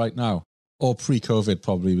well right now? Or pre-COVID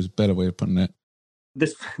probably was a better way of putting it.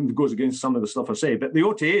 This goes against some of the stuff I say, but the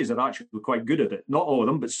OTAs are actually quite good at it. Not all of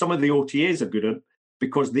them, but some of the OTAs are good at it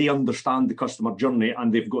because they understand the customer journey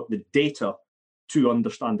and they've got the data to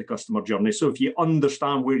understand the customer journey. So if you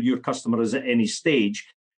understand where your customer is at any stage,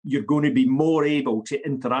 you're going to be more able to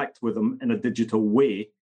interact with them in a digital way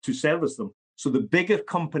to service them. So the bigger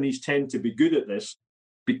companies tend to be good at this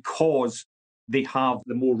because they have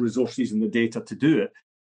the more resources and the data to do it.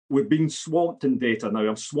 We're being swamped in data now.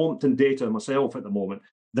 I'm swamped in data myself at the moment.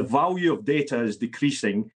 The value of data is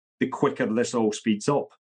decreasing the quicker this all speeds up.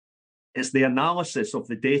 It's the analysis of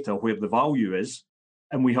the data where the value is.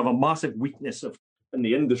 And we have a massive weakness in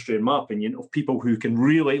the industry, in my opinion, of people who can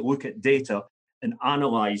really look at data and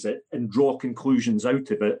analyze it and draw conclusions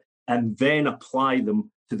out of it and then apply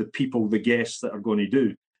them to the people, the guests that are going to do.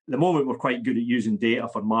 At the moment, we're quite good at using data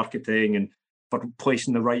for marketing and for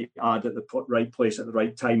placing the right ad at the right place at the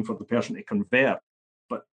right time for the person to convert.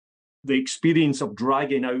 But the experience of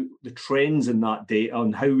dragging out the trends in that data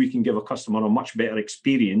and how we can give a customer a much better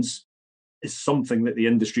experience is something that the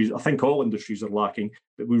industries, I think all industries are lacking,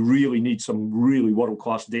 but we really need some really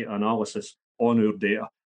world-class data analysis on our data.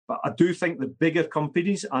 But I do think the bigger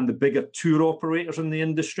companies and the bigger tour operators in the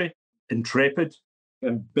industry, Intrepid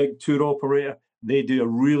and big tour operator, they do a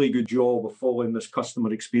really good job of following this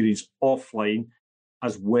customer experience offline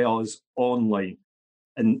as well as online.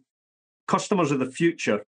 And customers of the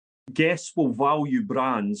future, guests will value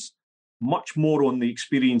brands much more on the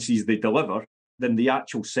experiences they deliver than the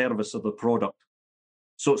actual service of the product.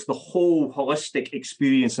 So it's the whole holistic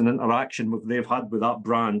experience and interaction they've had with that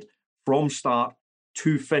brand from start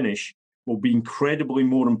to finish will be incredibly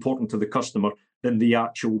more important to the customer than the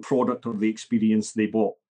actual product or the experience they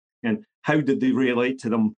bought. And how did they relate to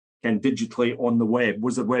them digitally on the web?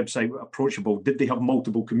 Was their website approachable? Did they have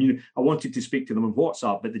multiple I wanted to speak to them on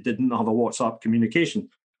WhatsApp, but they didn't have a WhatsApp communication.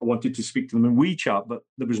 I wanted to speak to them in WeChat, but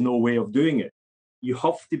there was no way of doing it. You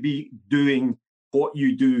have to be doing what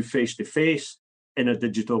you do face-to-face in a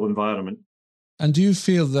digital environment. And do you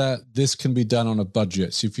feel that this can be done on a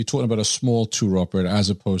budget? So if you're talking about a small tour operator as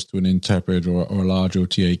opposed to an interpreter or a large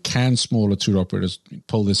OTA, can smaller tour operators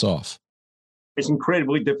pull this off? It's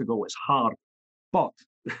incredibly difficult. It's hard. But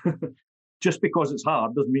just because it's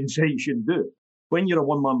hard doesn't mean you shouldn't do it. When you're a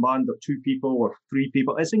one-man band or 2 people or 3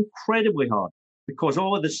 people, it's incredibly hard because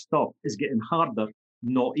all of this stuff is getting harder,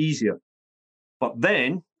 not easier. But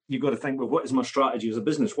then you've got to think, well, what is my strategy as a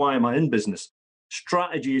business? Why am I in business?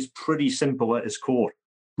 Strategy is pretty simple at its core,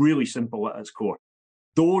 really simple at its core.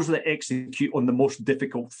 Those that execute on the most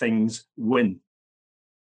difficult things win.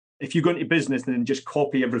 If you go into business and just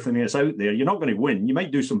copy everything that's out there, you're not going to win. You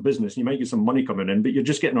might do some business, you might get some money coming in, but you're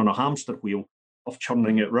just getting on a hamster wheel of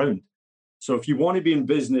churning it round. So if you want to be in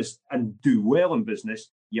business and do well in business,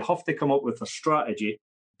 you have to come up with a strategy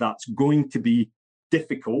that's going to be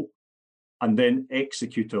difficult and then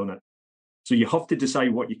execute on it. So you have to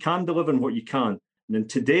decide what you can deliver and what you can't. And in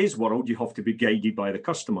today's world, you have to be guided by the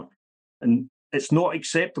customer. And it's not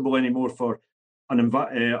acceptable anymore for an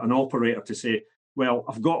operator to say, well,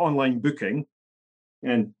 I've got online booking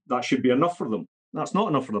and that should be enough for them. That's not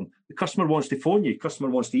enough for them. The customer wants to phone you, customer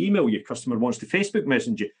wants to email you, customer wants to Facebook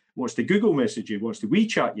message you, wants to Google message you, wants to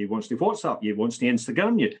WeChat you, wants to WhatsApp you, wants to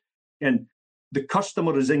Instagram you. And the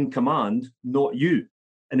customer is in command, not you.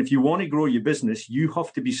 And if you want to grow your business, you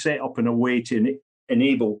have to be set up in a way to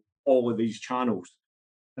enable all of these channels.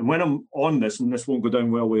 And when I'm on this, and this won't go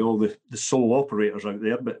down well with all the sole operators out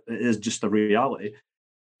there, but it is just a reality.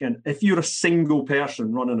 And if you're a single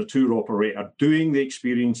person running a tour operator, doing the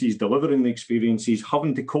experiences, delivering the experiences,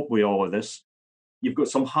 having to cope with all of this, you've got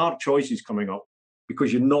some hard choices coming up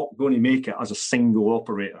because you're not going to make it as a single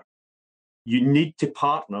operator. You need to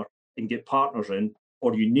partner and get partners in,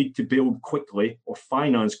 or you need to build quickly or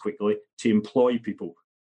finance quickly to employ people,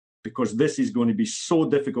 because this is going to be so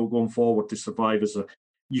difficult going forward to survive as a.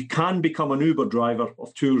 You can become an Uber driver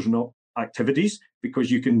of tours and activities because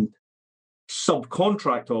you can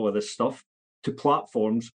subcontract all of this stuff to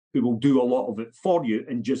platforms who will do a lot of it for you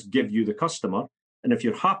and just give you the customer. And if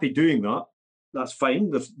you're happy doing that, that's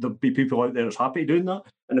fine. There'll be people out there that's happy doing that.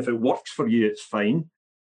 And if it works for you, it's fine.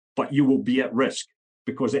 But you will be at risk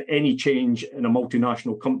because at any change in a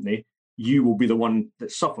multinational company, you will be the one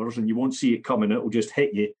that suffers and you won't see it coming. It will just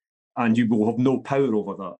hit you and you will have no power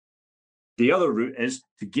over that. The other route is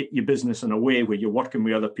to get your business in a way where you're working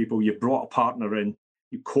with other people, you've brought a partner in,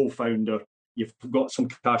 you co-founder, you've got some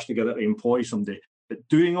cash together to employ somebody. But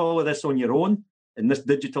doing all of this on your own in this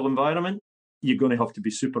digital environment, you're going to have to be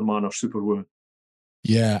Superman or Superwoman.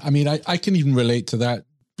 Yeah, I mean, I can even relate to that.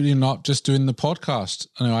 But you're not just doing the podcast.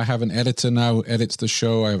 I know I have an editor now, edits the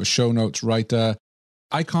show. I have a show notes writer.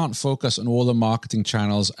 I can't focus on all the marketing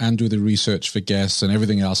channels and do the research for guests and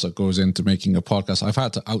everything else that goes into making a podcast. I've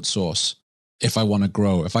had to outsource if I want to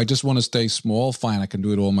grow. If I just want to stay small, fine, I can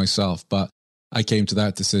do it all myself. But I came to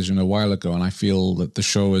that decision a while ago, and I feel that the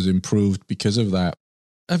show has improved because of that.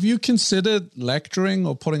 Have you considered lecturing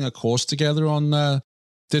or putting a course together on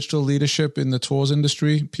digital leadership in the tours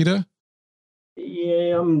industry, Peter?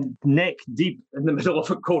 Yeah, I'm neck deep in the middle of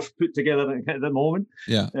a course put together at the moment.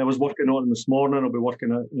 Yeah, I was working on it this morning. I'll be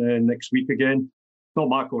working on it next week again. Not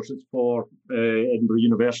my course, it's for Edinburgh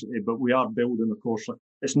University, but we are building a course.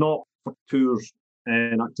 It's not for tours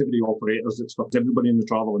and activity operators, it's for everybody in the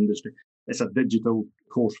travel industry. It's a digital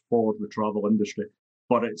course for the travel industry,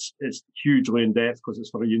 but it's hugely in depth because it's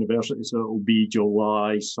for a university, so it'll be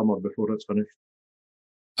July, summer before it's finished.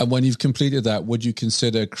 And when you've completed that, would you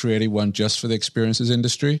consider creating one just for the experiences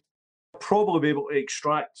industry? Probably be able to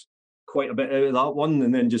extract quite a bit out of that one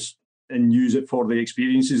and then just use it for the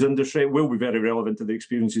experiences industry. It will be very relevant to the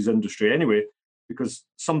experiences industry anyway, because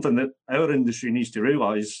something that our industry needs to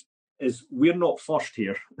realise is we're not first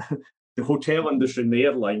here. The hotel industry and the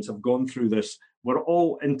airlines have gone through this. We're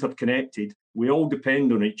all interconnected. We all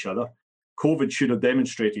depend on each other. COVID should have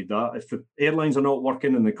demonstrated that. If the airlines are not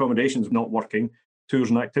working and the accommodation's not working, tours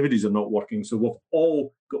and activities are not working. So we've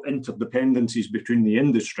all got interdependencies between the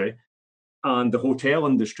industry, and the hotel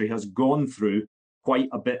industry has gone through quite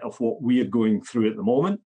a bit of what we're going through at the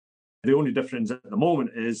moment. The only difference at the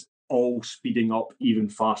moment is all speeding up even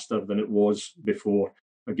faster than it was before.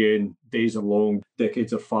 Again, days are long,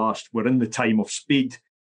 decades are fast. We're in the time of speed.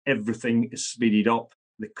 Everything is speeded up.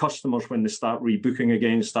 The customers, when they start rebooking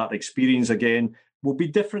again, start experience again, will be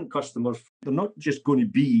different customers. They're not just going to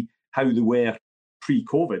be how they were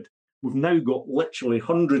pre-COVID. we've now got literally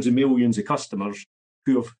hundreds of millions of customers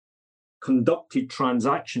who have conducted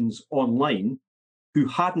transactions online who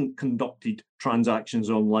hadn't conducted transactions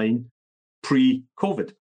online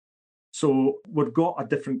pre-COVID. So we've got a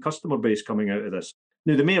different customer base coming out of this.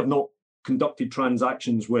 Now, they may have not conducted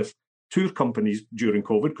transactions with tour companies during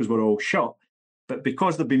COVID because we're all shut, but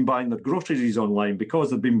because they've been buying their groceries online, because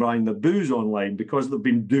they've been buying their booze online, because they've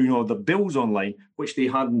been doing all their bills online, which they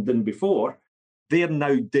hadn't done before, they're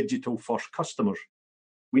now digital first customers.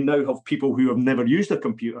 We now have people who have never used a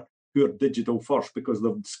computer who are digital first because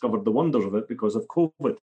they've discovered the wonders of it because of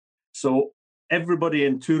COVID. So everybody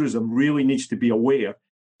in tourism really needs to be aware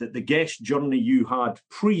that the guest journey you had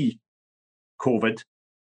pre-COVID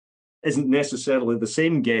isn't necessarily the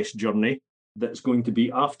same guest journey that's going to be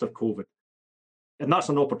after COVID. And that's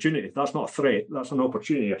an opportunity. That's not a threat. That's an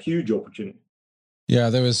opportunity, a huge opportunity. Yeah,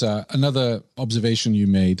 there was another observation you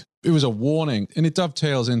made. It was a warning, and it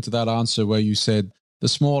dovetails into that answer where you said the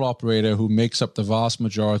small operator who makes up the vast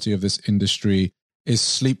majority of this industry is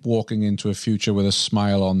sleepwalking into a future with a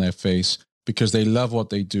smile on their face because they love what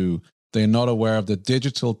they do. They're not aware of the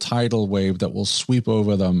digital tidal wave that will sweep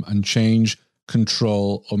over them and change,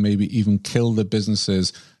 control, or maybe even kill the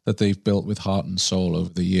businesses that they've built with heart and soul over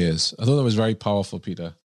the years. I thought that was very powerful,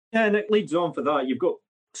 Peter. Yeah, and it leads on for that. You've got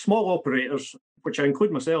small operators, which I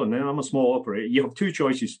include myself in there. I'm a small operator. You have two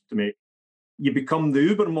choices to make. You become the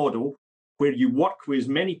Uber model, where you work with as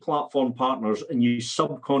many platform partners and you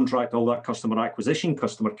subcontract all that customer acquisition,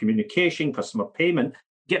 customer communication, customer payment.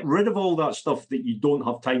 Get rid of all that stuff that you don't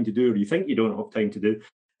have time to do or you think you don't have time to do,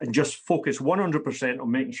 and just focus 100% on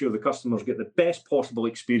making sure the customers get the best possible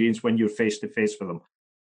experience when you're face-to-face with them.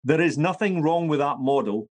 There is nothing wrong with that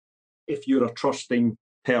model if you're a trusting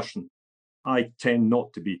person. I tend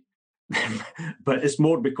not to be. But it's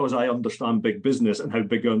more because I understand big business and how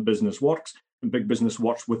big business works. And big business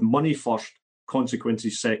works with money first,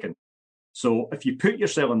 consequences second. So if you put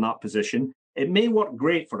yourself in that position, it may work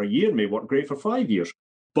great for a year, may work great for 5 years.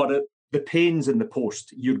 But the pains in the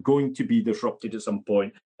post, you're going to be disrupted at some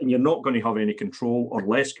point, and you're not going to have any control or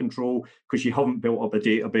less control because you haven't built up a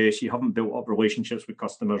database, you haven't built up relationships with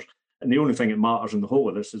customers. And the only thing that matters in the whole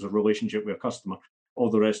of this is a relationship with a customer. All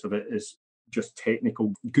the rest of it is just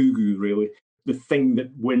technical goo-goo, really. The thing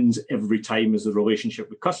that wins every time is the relationship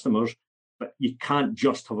with customers, but you can't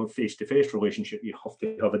just have a face-to-face relationship. You have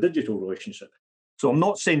to have a digital relationship. So I'm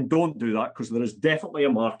not saying don't do that, because there is definitely a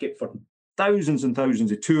market for thousands and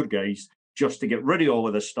thousands of tour guides just to get rid of all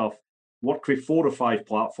of this stuff, work with 4 or 5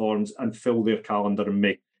 platforms and fill their calendar and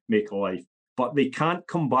make a life. But they can't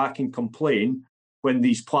come back and complain when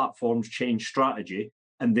these platforms change strategy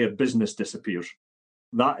and their business disappears.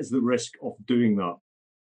 That is the risk of doing that.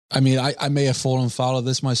 I mean, I may have fallen foul of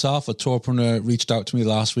this myself. A tourpreneur reached out to me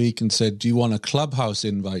last week and said, "Do you want a Clubhouse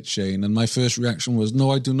invite, Shane?" And my first reaction was,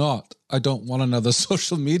 "No, I do not. I don't want another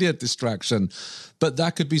social media distraction." But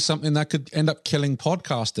that could be something that could end up killing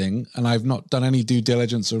podcasting. And I've not done any due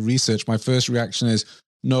diligence or research. My first reaction is,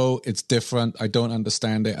 no, it's different. I don't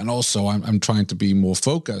understand it. And also, I'm trying to be more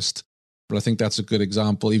focused. But I think that's a good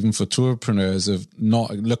example, even for tourpreneurs, of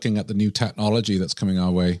not looking at the new technology that's coming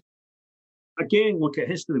our way. Again, look at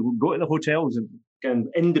history. We'll go to the hotels and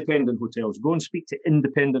independent hotels. Go and speak to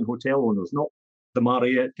independent hotel owners, not the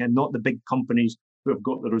Marriott and not the big companies who have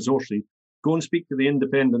got the resources. Go and speak to the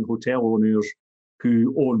independent hotel owners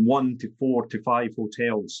who own 1 to 4 to 5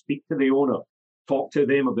 hotels. Speak to the owner. Talk to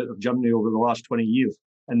them about their journey over the last 20 years,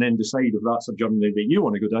 and then decide if that's a journey that you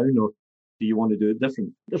want to go down or do you want to do it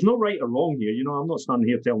different. There's no right or wrong here. You know, I'm not standing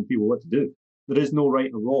here telling people what to do. There is no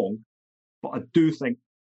right or wrong. But I do think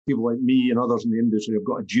people like me and others in the industry have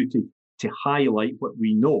got a duty to highlight what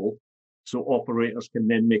we know so operators can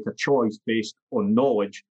then make a choice based on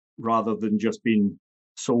knowledge rather than just being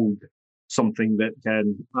sold something that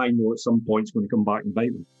I know at some point is going to come back and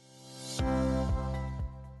bite them.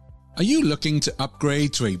 Are you looking to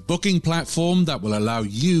upgrade to a booking platform that will allow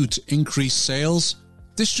you to increase sales,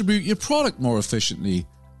 distribute your product more efficiently,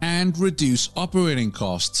 and reduce operating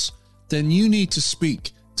costs? Then you need to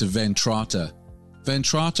speak to Ventrata.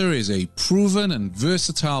 Ventrata is a proven and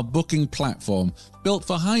versatile booking platform built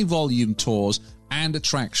for high-volume tours and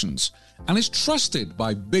attractions, and is trusted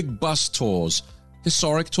by Big Bus Tours,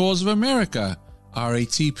 Historic Tours of America,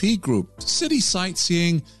 RATP Group, City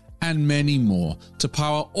Sightseeing, and many more to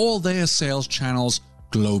power all their sales channels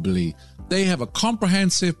globally. They have a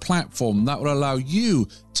comprehensive platform that will allow you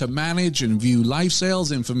to manage and view live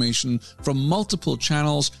sales information from multiple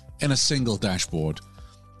channels in a single dashboard.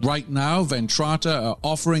 Right now, Ventrata are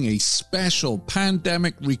offering a special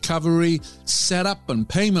pandemic recovery setup and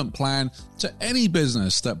payment plan to any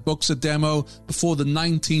business that books a demo before the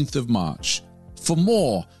 19th of March. For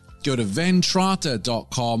more, go to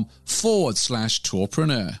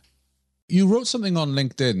ventrata.com/tourpreneur. You wrote something on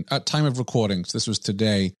LinkedIn at time of recordings, this was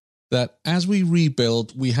today, that as we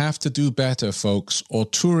rebuild, we have to do better, folks, or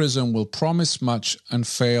tourism will promise much and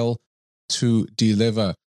fail to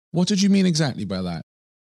deliver. What did you mean exactly by that?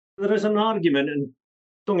 There is an argument, and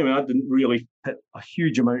don't get me wrong, I didn't really put a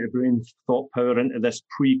huge amount of brain thought power into this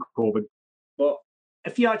pre-COVID, but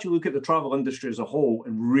if you actually look at the travel industry as a whole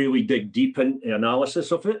and really dig deep into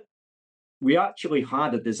analysis of it, we actually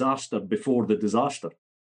had a disaster before the disaster.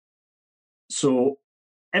 So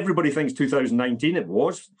everybody thinks 2019, it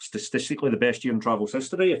was statistically the best year in travel's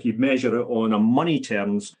history. If you measure it on a money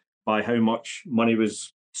terms by how much money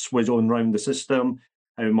was swizzling around the system,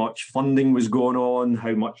 how much funding was going on,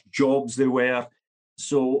 how much jobs there were.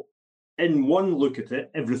 So in one look at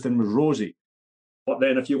it, everything was rosy. But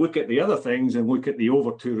then if you look at the other things and look at the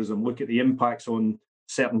over-tourism, look at the impacts on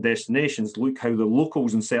certain destinations, look how the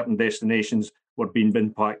locals in certain destinations were being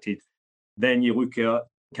impacted, then you look at,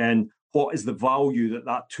 what is the value that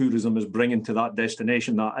that tourism is bringing to that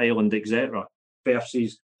destination, that island, etc.,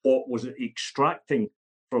 versus what was it extracting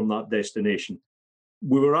from that destination.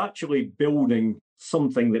 We were actually building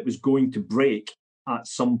something that was going to break at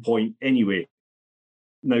some point anyway.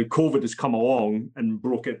 Now, COVID has come along and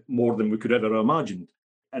broke it more than we could ever have imagined.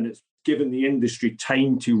 And it's given the industry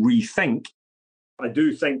time to rethink. I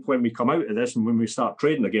do think when we come out of this and when we start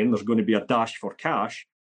trading again, there's going to be a dash for cash.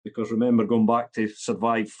 Because remember, going back to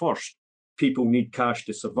survive first, people need cash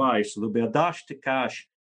to survive. So there'll be a dash to cash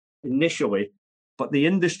initially. But the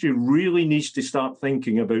industry really needs to start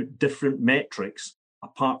thinking about different metrics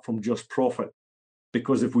apart from just profit.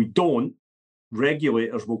 Because if we don't,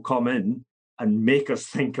 regulators will come in and make us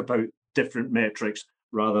think about different metrics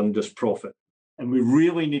rather than just profit. And we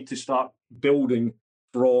really need to start building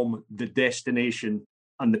from the destination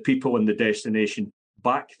and the people in the destination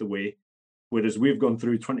back the way, whereas we've gone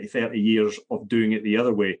through 20, 30 years of doing it the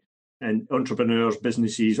other way. And entrepreneurs,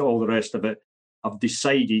 businesses, all the rest of it have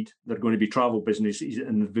decided they're going to be travel businesses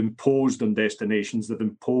and they've imposed on destinations, they've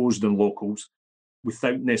imposed on locals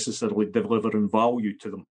without necessarily delivering value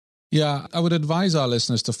to them. Yeah, I would advise our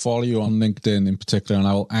listeners to follow you on LinkedIn in particular, and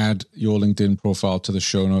I will add your LinkedIn profile to the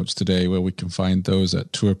show notes today where we can find those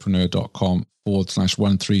at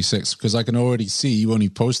tourpreneur.com/136, because I can already see you only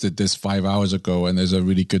posted this 5 hours ago and there's a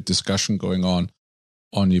really good discussion going on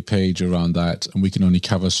your page around that, and we can only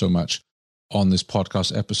cover so much on this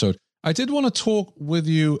podcast episode. I did want to talk with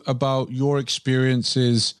you about your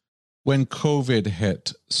experiences when COVID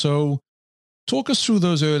hit. So talk us through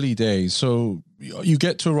those early days. So you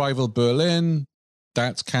get to arrival Berlin,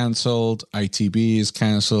 that's cancelled, ITB is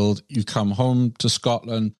cancelled, you come home to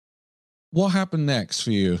Scotland. What happened next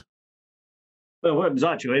for you? Well, it was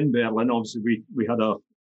actually in Berlin. Obviously, we had a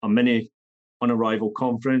mini on-arrival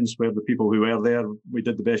conference where the people who were there, we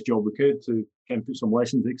did the best job we could to kind of put some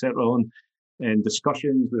lessons, etc. on, and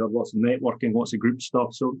discussions. We had lots of networking, lots of group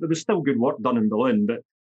stuff. So there was still good work done in Berlin, but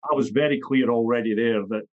I was very clear already there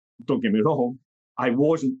that, don't get me wrong, I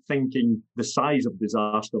wasn't thinking the size of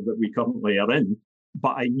disaster that we currently are in,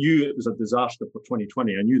 but I knew it was a disaster for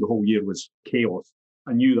 2020. I knew the whole year was chaos.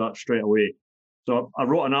 I knew that straight away. So I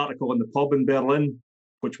wrote an article in the pub in Berlin,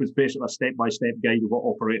 which was basically a step-by-step guide of what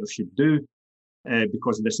operators should do,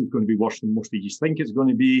 because this is going to be worse than most of you think it's going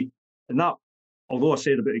to be. And that, although I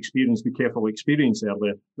said about experience, be careful experience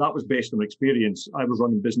earlier, that was based on experience. I was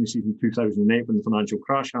running businesses in 2008 when the financial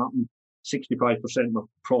crash happened. 65% of my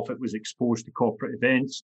profit was exposed to corporate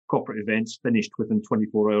events. Corporate events finished within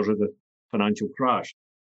 24 hours of the financial crash.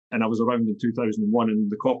 And I was around in 2001 in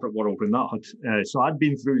the corporate world when that had. So I'd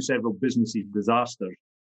been through several businesses disasters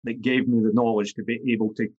that gave me the knowledge to be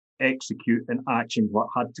able to execute and action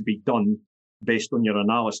what had to be done based on your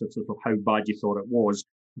analysis of how bad you thought it was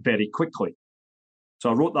very quickly.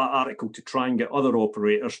 So I wrote that article to try and get other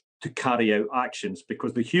operators to carry out actions,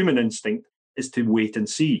 because the human instinct is to wait and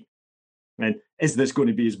see. And is this going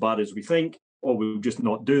to be as bad as we think, or we'll just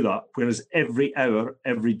not do that? Whereas every hour,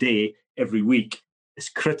 every day, every week is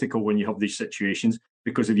critical when you have these situations,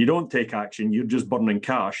 because if you don't take action, you're just burning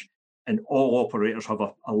cash, and all operators have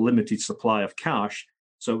a limited supply of cash.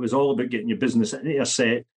 So it was all about getting your business into a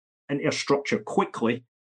set, into a structure quickly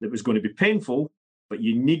that was going to be painful, but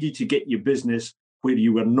you needed to get your business where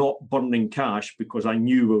you were not burning cash, because I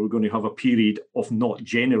knew we were going to have a period of not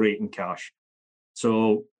generating cash.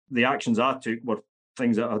 So the actions I took were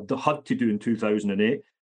things that I had to do in 2008.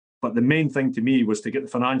 But the main thing to me was to get the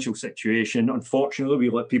financial situation. Unfortunately, we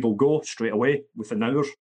let people go straight away within hours.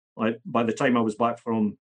 Like by the time I was back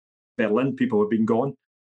from Berlin, people had been gone.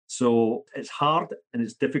 So it's hard and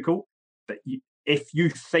it's difficult. But if you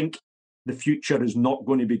think the future is not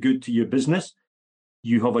going to be good to your business,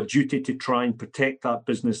 you have a duty to try and protect that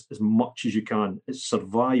business as much as you can. It's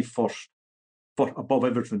survive first, for above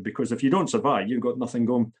everything. Because if you don't survive, you've got nothing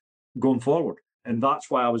going forward. And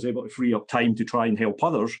that's why I was able to free up time to try and help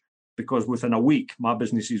others. Because within a week, my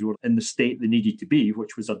businesses were in the state they needed to be,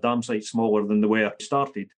 which was a damn sight smaller than the way I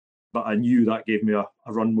started. But I knew that gave me a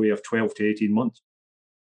runway of 12 to 18 months.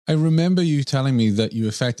 I remember you telling me that you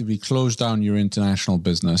effectively closed down your international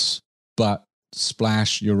business, but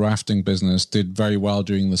Splash, your rafting business, did very well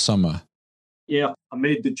during the summer. Yeah, I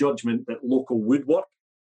made the judgment that local would work.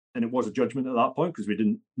 And it was a judgment at that point because we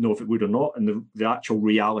didn't know if it would or not. And the actual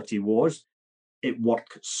reality was it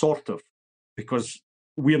worked sort of, because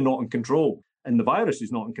we're not in control. And the virus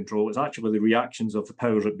is not in control. It's actually the reactions of the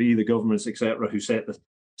powers that be, the governments, etc., who set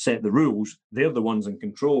the rules. They're the ones in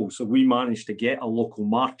control. So we managed to get a local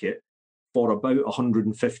market for about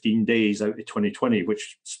 115 days out of 2020,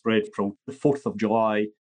 which spread from the 4th of July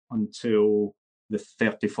until the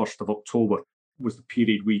 31st of October was the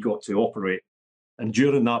period we got to operate. And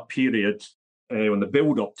during that period, on the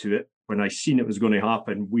build up to it, when I seen it was going to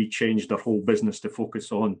happen, we changed our whole business to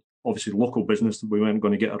focus on, obviously, local business. We weren't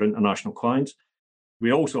going to get our international clients.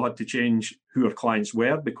 We also had to change who our clients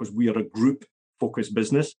were because we are a group-focused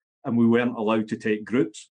business and we weren't allowed to take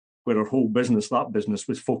groups, where our whole business, that business,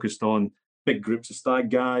 was focused on big groups of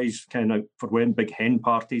stag guys, kind of for when big hen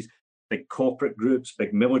parties, big corporate groups,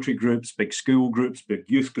 big military groups, big school groups, big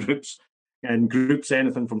youth groups, and groups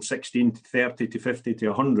anything from 16 to 30 to 50 to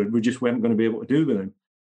 100. We just weren't going to be able to do with them.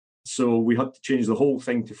 So we had to change the whole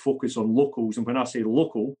thing to focus on locals. And when I say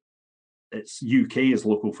local, it's UK is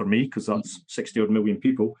local for me because that's 60 odd million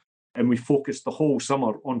people. And we focused the whole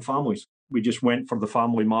summer on families. We just went for the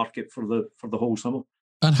family market for the whole summer.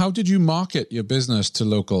 And how did you market your business to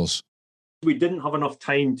locals? We didn't have enough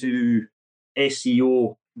time to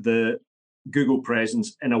SEO the Google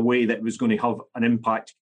presence in a way that was going to have an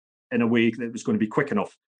impact, in a way that was going to be quick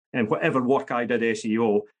enough. And whatever work I did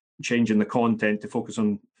SEO, changing the content to focus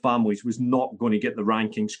on families, was not going to get the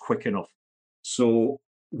rankings quick enough. So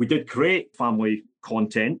we did create family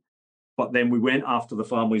content, but then we went after the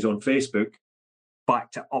families on Facebook,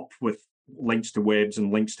 backed it up with links to webs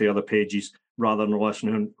and links to other pages rather than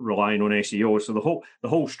relying on SEO. So the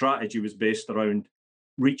whole strategy was based around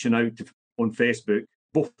reaching out on Facebook,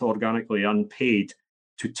 both organically and paid,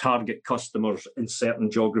 to target customers in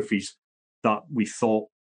certain geographies that we thought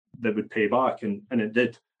that would pay back, and it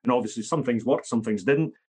did. And obviously some things worked, some things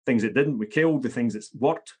didn't. Things that didn't, we killed. The things that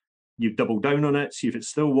worked, you double down on it, see if it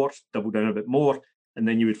still works, double down a bit more, and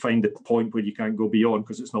then you would find the point where you can't go beyond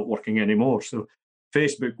because it's not working anymore. So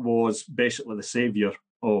Facebook was basically the saviour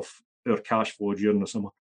of our cash flow during the summer.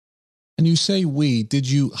 And you say did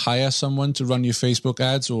you hire someone to run your Facebook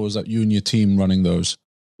ads, or was that you and your team running those?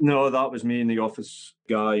 No, that was me and the office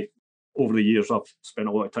guy. Over the years, I've spent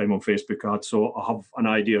a lot of time on Facebook ads, so I have an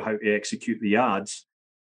idea how to execute the ads.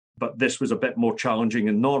 But this was a bit more challenging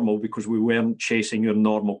than normal because we weren't chasing your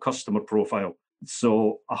normal customer profile.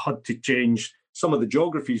 So I had to change. Some of the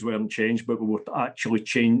geographies weren't changed, but we were actually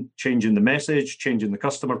changing the message, changing the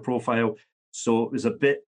customer profile. So it was a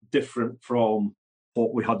bit different from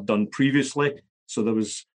what we had done previously. So there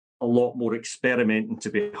was a lot more experimenting to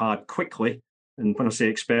be had quickly. And when I say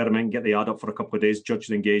experiment, get the ad up for a couple of days, judge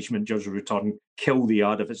the engagement, judge the return, kill the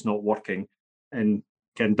ad if it's not working, and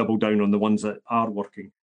can double down on the ones that are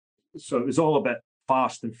working. So it was all a bit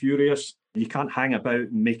fast and furious. You can't hang about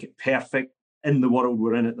and make it perfect in the world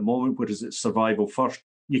we're in at the moment, whereas it's survival first.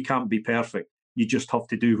 You can't be perfect. You just have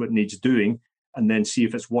to do what needs doing and then see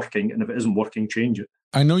if it's working. And if it isn't working, change it.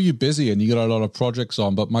 I know you're busy and you got a lot of projects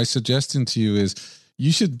on, but my suggestion to you is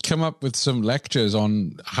you should come up with some lectures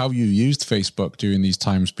on how you used Facebook during these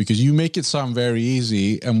times, because you make it sound very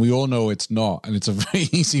easy and we all know it's not. And it's a very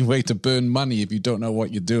easy way to burn money if you don't know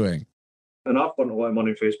what you're doing. And I've burnt a lot of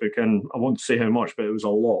money on Facebook, and I won't say how much, but it was a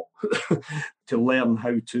lot to learn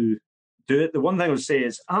how to do it. The one thing I would say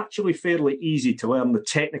is actually fairly easy to learn the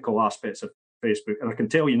technical aspects of Facebook. And I can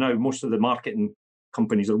tell you now, most of the marketing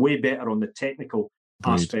companies are way better on the technical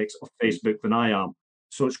aspects of Facebook than I am.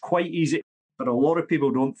 So it's quite easy. But a lot of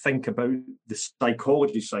people don't think about the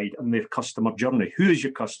psychology side and their customer journey. Who is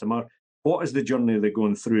your customer? What is the journey they're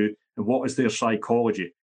going through? And what is their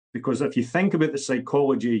psychology? Because if you think about the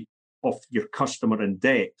psychology of your customer in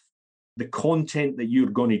depth, the content that you're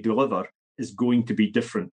going to deliver is going to be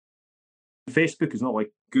different. Facebook is not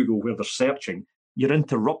like Google where they're searching. you're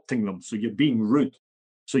interrupting them. So you're being rude.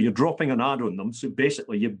 So you're dropping an ad on them. So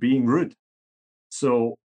basically you're being rude.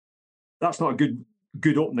 So that's not a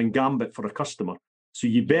good opening gambit for a customer. So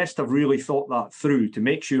you best have really thought that through to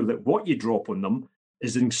make sure that what you drop on them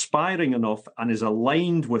is inspiring enough and is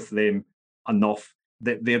aligned with them enough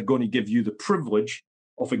that they're going to give you the privilege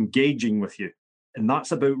of engaging with you. And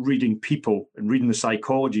that's about reading people and reading the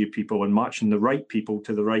psychology of people and matching the right people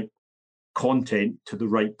to the right content, to the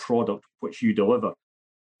right product which you deliver.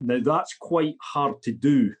 Now, that's quite hard to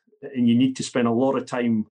do, and you need to spend a lot of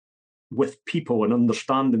time with people and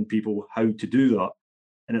understanding people how to do that.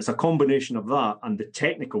 And it's a combination of that and the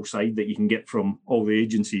technical side that you can get from all the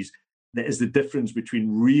agencies that is the difference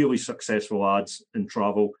between really successful ads in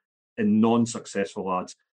travel and non-successful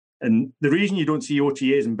ads. And the reason you don't see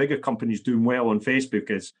OTAs and bigger companies doing well on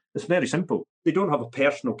Facebook is it's very simple. They don't have a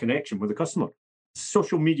personal connection with the customer.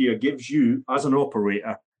 Social media gives you, as an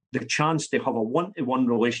operator, the chance to have a one-to-one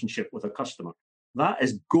relationship with a customer. That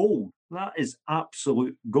is gold. That is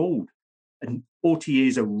absolute gold. And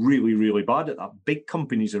OTAs are really, really bad at that. Big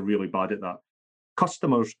companies are really bad at that.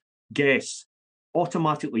 Customers, guests,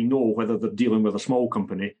 automatically know whether they're dealing with a small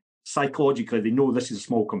company. Psychologically, they know this is a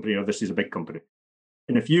small company or this is a big company.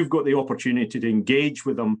 And if you've got the opportunity to engage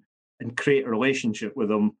with them and create a relationship with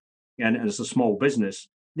them, and it's a small business,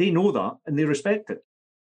 they know that and they respect it.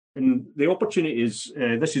 And the opportunity is,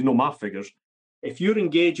 this is no math figures, if you're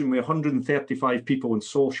engaging with 135 people on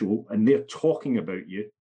social and they're talking about you,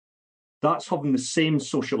 that's having the same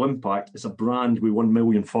social impact as a brand with 1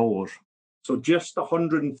 million followers. So just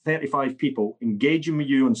 135 people engaging with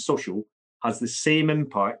you on social has the same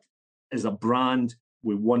impact as a brand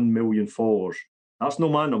with 1 million followers. That's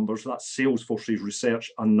not my numbers, that's Salesforce's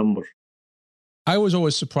research and numbers. I was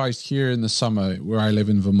always surprised here in the summer where I live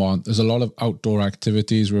in Vermont. There's a lot of outdoor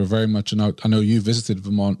activities. We're very much I know you visited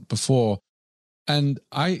Vermont before, and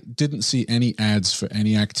I didn't see any ads for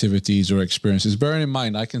any activities or experiences. Bearing in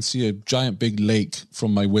mind, I can see a giant big lake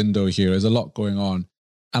from my window here. There's a lot going on.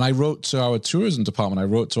 And I wrote to our tourism department, I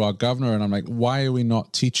wrote to our governor, and I'm like, why are we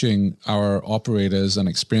not teaching our operators and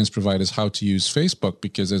experience providers how to use Facebook?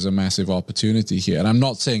 Because there's a massive opportunity here. And I'm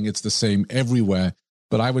not saying it's the same everywhere,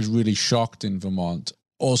 but I was really shocked in Vermont.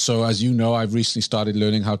 Also, as you know, I've recently started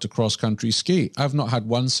learning how to cross-country ski. I've not had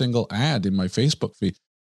one single ad in my Facebook feed.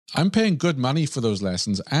 I'm paying good money for those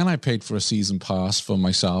lessons, and I paid for a season pass for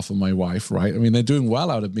myself and my wife, right? I mean, they're doing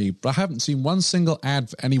well out of me, but I haven't seen one single ad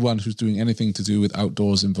for anyone who's doing anything to do with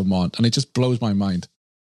outdoors in Vermont, and it just blows my mind.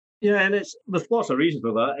 Yeah, and there's lots of reasons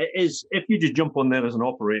for that. It is, if you just jump on there as an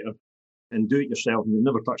operator and do it yourself, and you've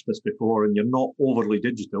never touched this before, and you're not overly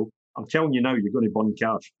digital, I'm telling you now, you're going to burn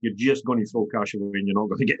cash. You're just going to throw cash away, and you're not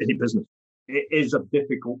going to get any business. It is a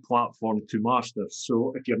difficult platform to master.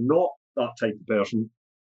 So if you're not that type of person,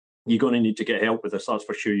 you're going to need to get help with this, that's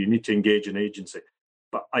for sure. You need to engage an agency.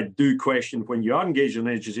 But I do question, when you are engaged in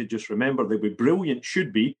an agency, just remember they'll be brilliant,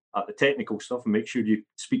 should be, at the technical stuff, and make sure you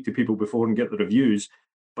speak to people before and get the reviews.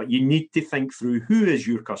 But you need to think through who is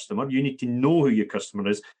your customer. You need to know who your customer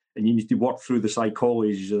is, and you need to work through the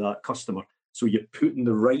psychology of that customer. So you're putting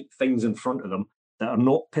the right things in front of them that are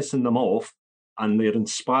not pissing them off, and they're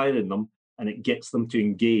inspiring them, and it gets them to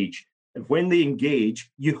engage. And when they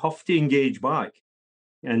engage, you have to engage back.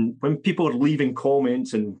 And when people are leaving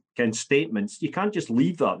comments and statements, you can't just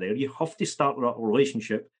leave that there. You have to start that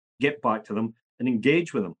relationship, get back to them, and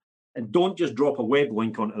engage with them. And don't just drop a web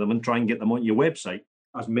link onto them and try and get them on your website,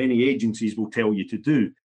 as many agencies will tell you to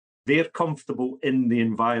do. They're comfortable in the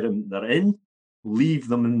environment they're in. Leave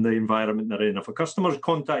them in the environment they're in. If a customer's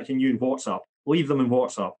contacting you in WhatsApp, leave them in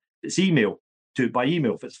WhatsApp. If it's email, do it by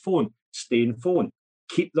email. If it's phone, stay in phone.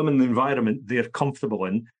 Keep them in the environment they're comfortable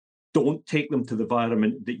in. Don't take them to the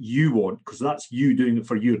environment that you want, because that's you doing it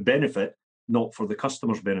for your benefit, not for the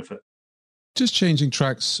customer's benefit. Just changing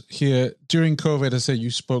tracks here. During COVID, I said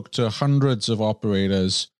you spoke to hundreds of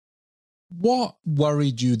operators. What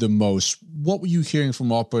worried you the most? What were you hearing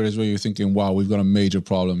from operators where you were thinking, wow, we've got a major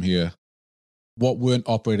problem here? What weren't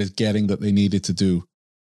operators getting that they needed to do?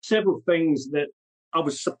 Several things that I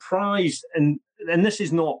was surprised, and this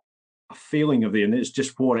is not a failing of it, and it's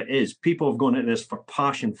just what it is. People have gone into this for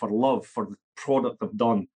passion, for love, for the product they've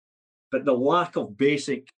done. But the lack of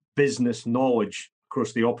basic business knowledge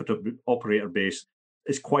across the operator base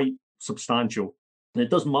is quite substantial. And it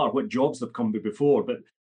doesn't matter what jobs they've come with before, but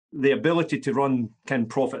the ability to run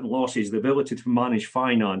profit and losses, the ability to manage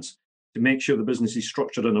finance, to make sure the business is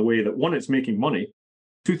structured in a way that, one, it's making money.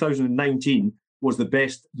 2019 was the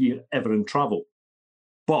best year ever in travel.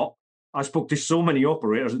 But I spoke to so many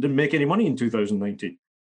operators that didn't make any money in 2019.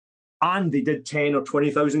 And they did 10 or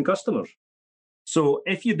 20,000 customers. So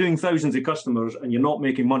if you're doing thousands of customers and you're not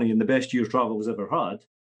making money in the best year's travel has ever had,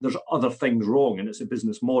 there's other things wrong, and it's a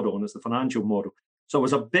business model and it's the financial model. So I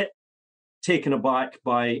was a bit taken aback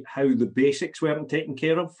by how the basics weren't taken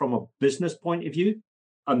care of from a business point of view.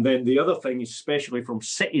 And then the other thing, especially from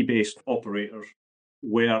city-based operators,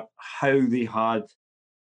 were how they had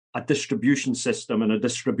a distribution system and a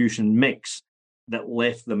distribution mix that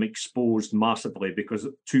left them exposed massively because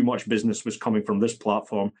too much business was coming from this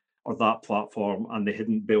platform or that platform, and they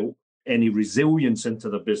hadn't built any resilience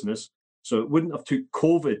into their business. So it wouldn't have took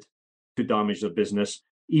COVID to damage their business.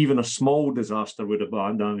 Even a small disaster would have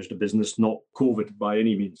damaged the business, not COVID by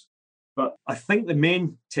any means. But I think the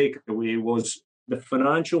main takeaway was the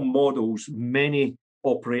financial models many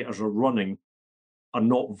operators are running are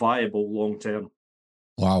not viable long term.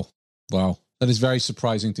 Wow. That is very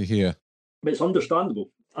surprising to hear. But it's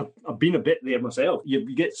understandable. I've been a bit there myself.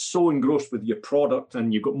 You get so engrossed with your product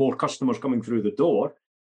and you've got more customers coming through the door.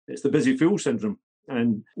 It's the busy fool syndrome.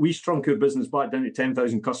 And we shrunk our business back down to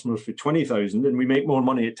 10,000 customers for 20,000, and we make more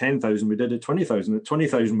money at 10,000 we did at 20,000. At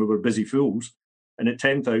 20,000 we were busy fools, and at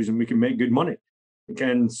 10,000 we can make good money.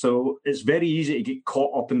 And so it's very easy to get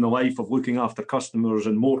caught up in the life of looking after customers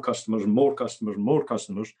and more customers and more customers and more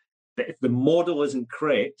customers. But if the model isn't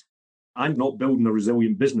correct, I'm not building a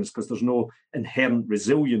resilient business because there's no inherent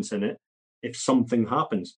resilience in it if something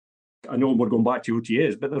happens. I know we're going back to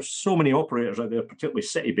OTAs, but there's so many operators out there, particularly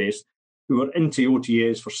city-based, who are into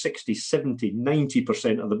OTAs for 60, 70,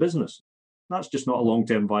 90% of the business. That's just not a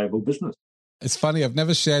long-term viable business. It's funny, I've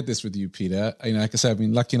never shared this with you, Peter. Like I said, I've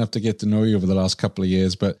been lucky enough to get to know you over the last couple of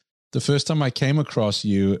years, but the first time I came across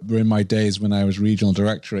you were in my days when I was regional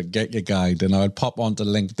director at Get Your Guide, and I would pop onto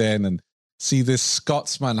LinkedIn and see this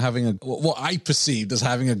Scotsman having what I perceived as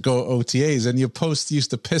having a go at OTAs, and your post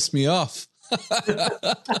used to piss me off.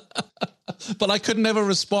 But I could never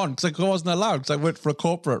respond because I wasn't allowed because I worked for a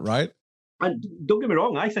corporate, right? And don't get me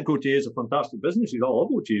wrong, I think OTAs are fantastic businesses. I love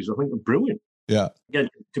OTAs. I think they're brilliant. Yeah. Again,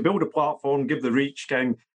 to build a platform, give the reach,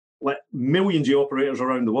 let millions of operators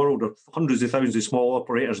around the world or hundreds of thousands of small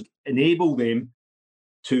operators, enable them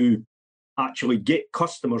to actually get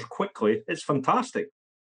customers quickly. It's fantastic.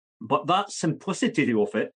 But that simplicity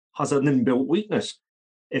of it has an inbuilt weakness.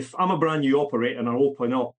 If I'm a brand new operator and I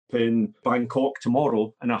open up in Bangkok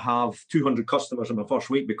tomorrow and I have 200 customers in my first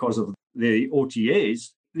week because of the OTAs,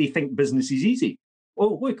 they think business is easy.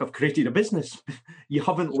 Oh, look, I've created a business. You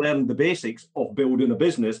haven't learned the basics of building a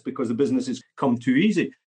business because the business has come too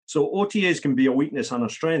easy. So OTAs can be a weakness and a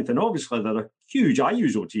strength. And obviously, they're huge. I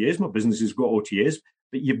use OTAs. My business has got OTAs.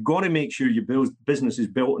 But you've got to make sure your business is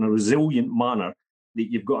built in a resilient manner, that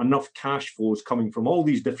you've got enough cash flows coming from all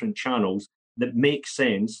these different channels that make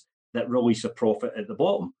sense, that release a profit at the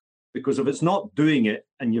bottom. Because if it's not doing it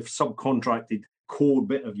and you've subcontracted core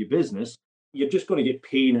bit of your business, you're just going to get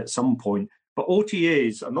pain at some point. But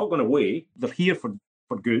OTAs are not going away. They're here for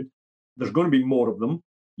good. There's going to be more of them.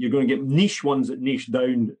 You're going to get niche ones that niche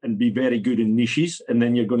down and be very good in niches. And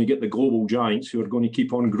then you're going to get the global giants who are going to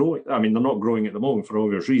keep on growing. I mean, they're not growing at the moment for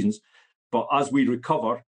obvious reasons. But as we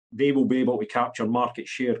recover, they will be able to capture market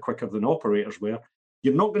share quicker than operators were.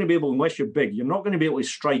 You're not going to be able, unless you're big, you're not going to be able to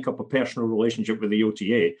strike up a personal relationship with the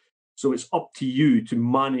OTA. So it's up to you to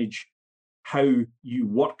manage how you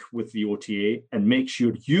work with the OTA and make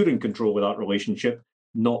sure you're in control of that relationship,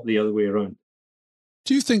 not the other way around.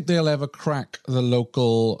 Do you think they'll ever crack the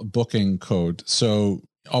local booking code? So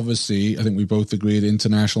obviously, I think we both agreed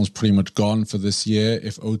international is pretty much gone for this year.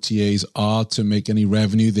 If OTAs are to make any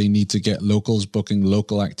revenue, they need to get locals booking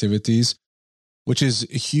local activities, which is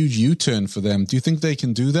a huge U-turn for them. Do you think they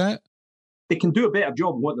can do that? They can do a better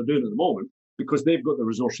job than what they're doing at the moment because they've got the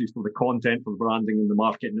resources for the content, for the branding and the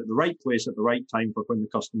marketing at the right place at the right time for when the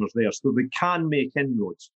customer's there. So they can make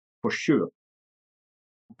inroads for sure.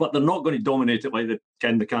 But they're not going to dominate it like they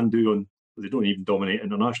can do on, they don't even dominate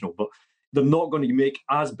international, but they're not going to make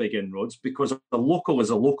as big inroads because a local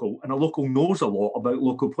is a local and a local knows a lot about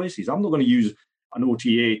local places. I'm not going to use an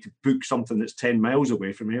OTA to book something that's 10 miles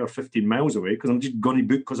away from me or 15 miles away because I'm just going to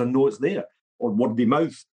book because I know it's there, or word of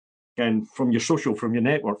mouth. And from your social, from your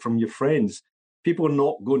network, from your friends. People are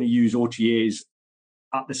not going to use OTAs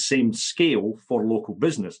at the same scale for local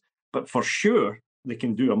business. But for sure, they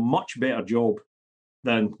can do a much better job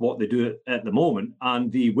than what they do at the moment,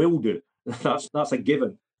 and they will do. That's a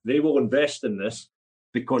given. They will invest in this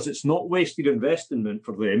because it's not wasted investment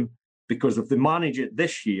for them, because if they manage it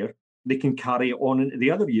this year, they can carry it on into the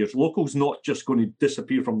other years. Local's not just going to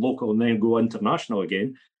disappear from local and then go international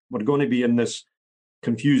again. We're going to be in this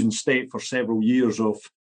confusing state for several years of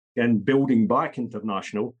building back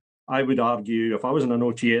international. I would argue if I was in an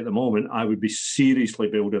OTA at the moment, I would be seriously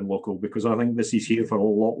building local, because I think this is here for a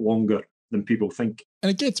lot longer than people think. And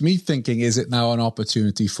it gets me thinking, is it now an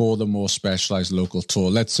opportunity for the more specialized local tour?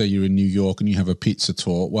 Let's say you're in New York and you have a pizza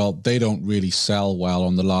tour. Well, they don't really sell well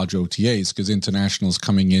on the large OTAs because internationals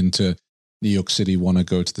coming into New York City want to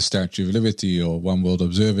go to the Statue of Liberty or One World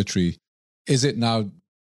Observatory. Is it now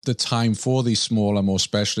the time for these smaller, more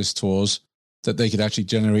specialist tours that they could actually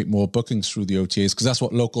generate more bookings through the OTAs? Because that's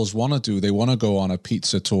what locals want to do. They want to go on a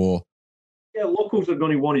pizza tour. Yeah, locals are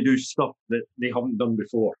going to want to do stuff that they haven't done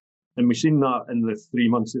before. And we've seen that in the 3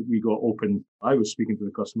 months that we got open. I was speaking to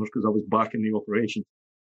the customers because I was back in the operation.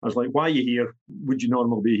 I was like, why are you here? Would you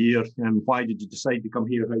normally be here? And why did you decide to come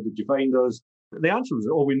here? How did you find us? The answer was,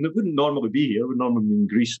 we wouldn't normally be here. We'd normally be in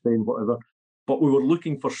Greece, Spain, whatever. But we were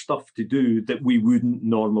looking for stuff to do that we wouldn't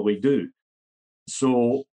normally do.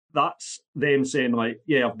 So that's them saying, like,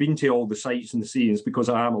 yeah, I've been to all the sites and the scenes because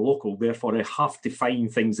I am a local. Therefore, I have to find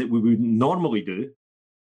things that we wouldn't normally do.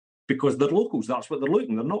 Because they're locals, that's what they're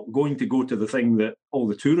looking. They're not going to go to the thing that all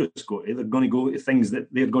the tourists go to. They're going to go to things that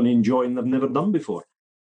they're going to enjoy and they've never done before.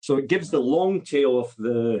 So it gives the long tail of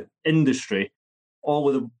the industry all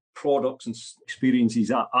of the products and experiences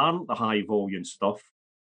that aren't the high volume stuff.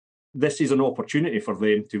 This is an opportunity for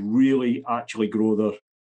them to really actually grow their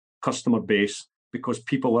customer base, because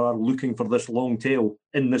people are looking for this long tail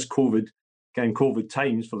in this COVID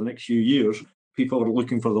times for the next few years. People are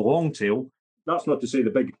looking for the long tail. That's not to say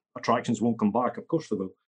the big attractions won't come back. Of course they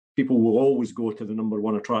will. People will always go to the number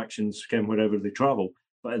one attractions wherever they travel.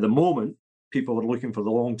 But at the moment, people are looking for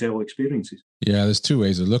the long tail experiences. Yeah, there's two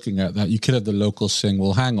ways of looking at that. You could have the locals saying,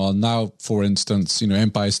 well, hang on, now, for instance,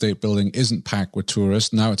 Empire State Building isn't packed with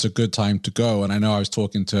tourists. Now it's a good time to go. And I know I was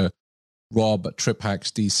talking to Rob at Trip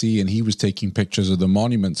Hacks DC, and he was taking pictures of the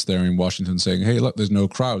monuments there in Washington saying, hey, look, there's no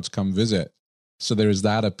crowds, come visit. So there is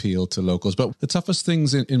that appeal to locals. But the toughest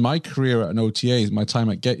things in my career at an OTA, my time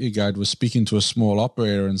at Get Your Guide, was speaking to a small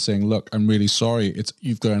operator and saying, look, I'm really sorry.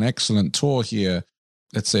 You've got an excellent tour here.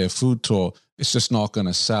 Let's say a food tour. It's just not going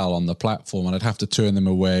to sell on the platform. And I'd have to turn them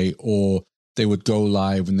away, or they would go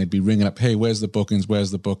live and they'd be ringing up, hey, where's the bookings? Where's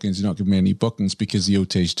the bookings? You're not giving me any bookings, because the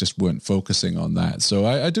OTAs just weren't focusing on that. So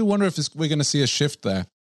I do wonder if we're going to see a shift there.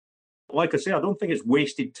 Like I say, I don't think it's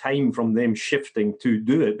wasted time from them shifting to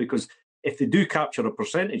do it, because if they do capture a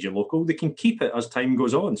percentage of local, they can keep it as time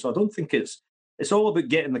goes on. So I don't think it's all about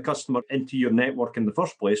getting the customer into your network in the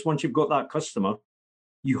first place. Once you've got that customer,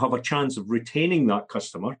 you have a chance of retaining that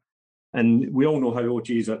customer. And we all know how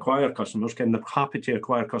OTAs acquire customers. They're happy to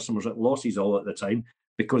acquire customers at losses all at the time,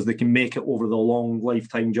 because they can make it over the long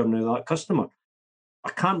lifetime journey of that customer.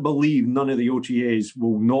 I can't believe none of the OTAs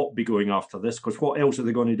will not be going after this, because what else are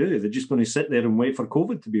they going to do? They're just going to sit there and wait for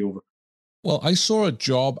COVID to be over. Well, I saw a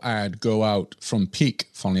job ad go out from Peak,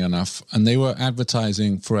 funnily enough, and they were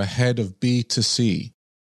advertising for a head of B2C.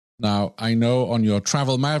 Now, I know on your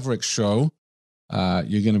Travel Mavericks show,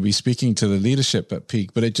 you're going to be speaking to the leadership at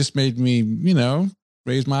Peak, but it just made me,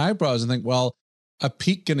 raise my eyebrows and think, well, are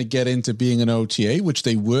Peak going to get into being an OTA, which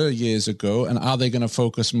they were years ago, and are they going to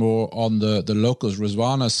focus more on the locals?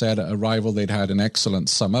 Rizwana said at Arrival they'd had an excellent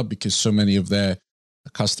summer because so many of their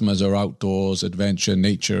customers are outdoors, adventure,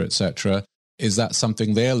 nature, etc. Is that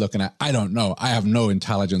something they're looking at? I don't know. I have no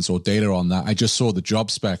intelligence or data on that. I just saw the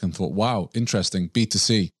job spec and thought, wow, interesting,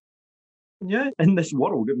 B2C. Yeah, in this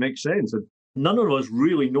world, it makes sense. And none of us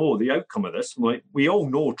really know the outcome of this. Like, we all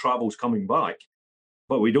know travel's coming back,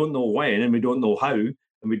 but we don't know when, and we don't know how, and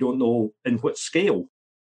we don't know in what scale.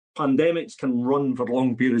 Pandemics can run for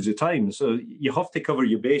long periods of time, so you have to cover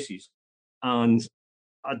your bases. And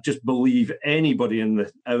I just believe anybody in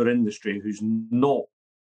our industry who's not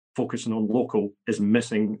focusing on local is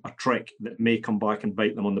missing a trick that may come back and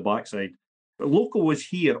bite them on the backside. But local is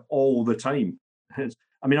here all the time.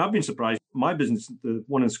 I mean, I've been surprised. My business, the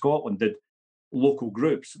one in Scotland, did local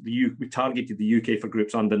groups. We targeted the UK for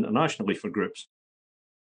groups and internationally for groups.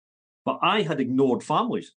 But I had ignored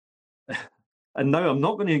families. And now I'm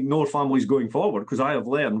not going to ignore families going forward, because I have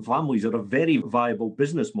learned families are a very viable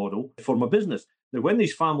business model for my business. Now, when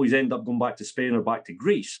these families end up going back to Spain or back to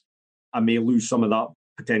Greece, I may lose some of that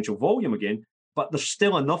potential volume again, but there's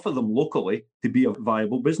still enough of them locally to be a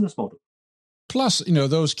viable business model. Plus,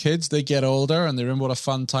 those kids, they get older and they're in what a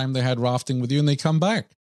fun time they had rafting with you, and they come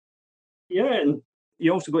back. Yeah, and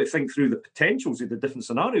you also got to think through the potentials of the different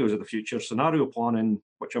scenarios of the future. Scenario planning,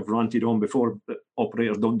 which I've ranted on before, that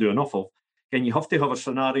operators don't do enough of. And you have to have a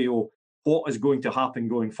scenario, what is going to happen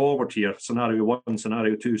going forward here, scenario 1,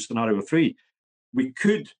 scenario 2, scenario 3. We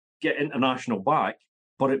could get international back,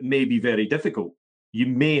 but it may be very difficult. You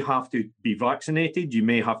may have to be vaccinated. You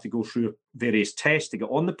may have to go through various tests to get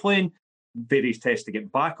on the plane, various tests to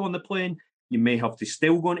get back on the plane. You may have to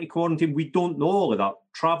still go into quarantine. We don't know all of that.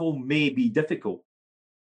 Travel may be difficult.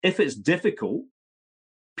 If it's difficult,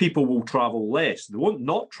 people will travel less. They won't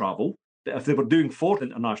not travel. But if they were doing 4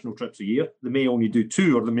 international trips a year, they may only do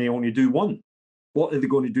 2 or they may only do 1. What are they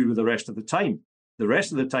going to do with the rest of the time? The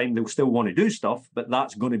rest of the time, they'll still want to do stuff, but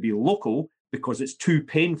that's going to be local because it's too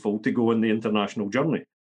painful to go on the international journey.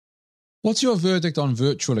 What's your verdict on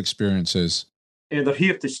virtual experiences? They're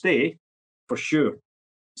here to stay, for sure.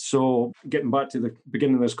 So getting back to the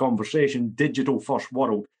beginning of this conversation, digital first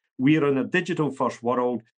world. We're in a digital first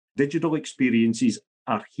world. Digital experiences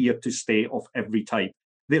are here to stay of every type.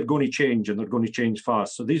 They're going to change and they're going to change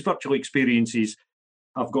fast. So these virtual experiences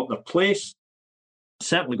have got their place,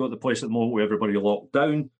 certainly got the place at the moment where everybody locked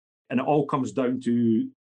down. And it all comes down to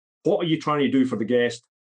what are you trying to do for the guest?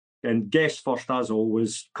 And guest first, as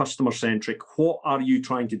always, customer centric. What are you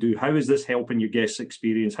trying to do? How is this helping your guest's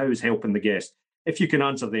experience? How is helping the guest? If you can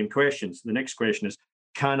answer them questions, the next question is,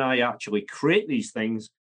 can I actually create these things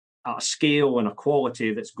at a scale and a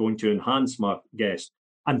quality that's going to enhance my guest?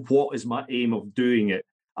 And what is my aim of doing it?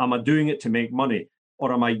 Am I doing it to make money?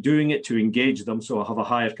 Or am I doing it to engage them so I have a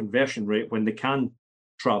higher conversion rate when they can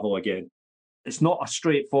travel again? It's not a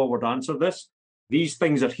straightforward answer, this. These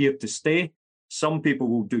things are here to stay. Some people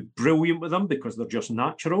will do brilliant with them because they're just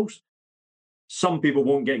naturals. Some people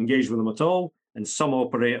won't get engaged with them at all. And some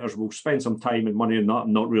operators will spend some time and money on that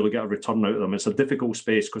and not really get a return out of them. It's a difficult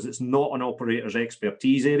space because it's not an operator's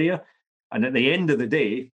expertise area. And at the end of the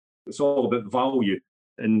day, it's all about value.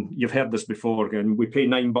 And you've heard this before, and we pay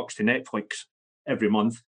 $9 to Netflix every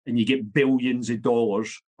month and you get billions of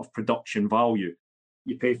dollars of production value.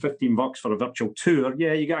 You pay $15 for a virtual tour.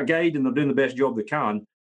 Yeah, you get a guide and they're doing the best job they can.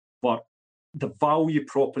 But the value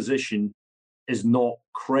proposition is not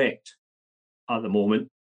correct at the moment,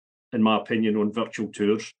 in my opinion, on virtual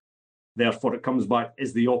tours. Therefore, it comes back,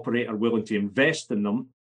 is the operator willing to invest in them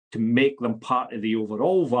to make them part of the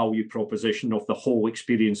overall value proposition of the whole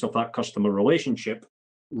experience of that customer relationship,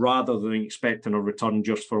 rather than expecting a return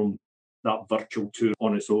just from that virtual tour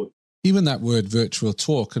on its own? Even that word virtual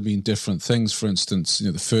tour could mean different things. For instance,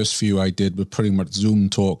 the first few I did were pretty much Zoom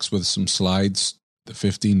talks with some slides, the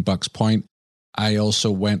 $15 point. I also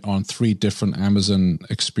went on 3 different Amazon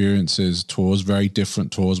experiences tours, very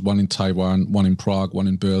different tours, one in Taiwan, one in Prague, one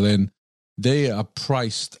in Berlin. They are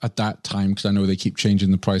priced at that time, because I know they keep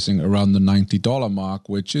changing the pricing, around the $90 mark,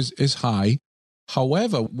 which is high.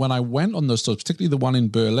 However, when I went on those tours, particularly the one in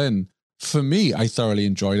Berlin, for me, I thoroughly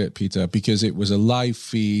enjoyed it, Peter, because it was a live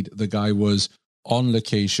feed. The guy was on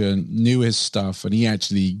location, knew his stuff, and he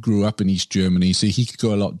actually grew up in East Germany, so he could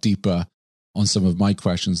go a lot deeper on some of my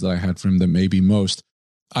questions that I had for him than maybe most.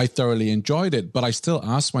 I thoroughly enjoyed it, but I still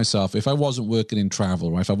asked myself, if I wasn't working in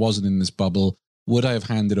travel, or if I wasn't in this bubble, would I have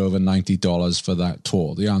handed over $90 for that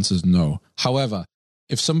tour? The answer is no. However,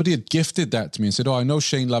 if somebody had gifted that to me and said, I know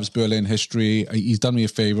Shane loves Berlin history, he's done me a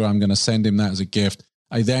favor, I'm going to send him that as a gift.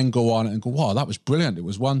 I then go on and go, wow, that was brilliant. It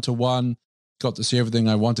was 1-to-1, got to see everything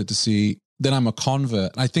I wanted to see. Then I'm a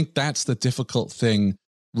convert. And I think that's the difficult thing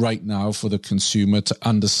right now for the consumer to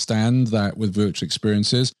understand that with virtual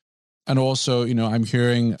experiences. And also, I'm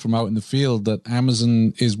hearing from out in the field that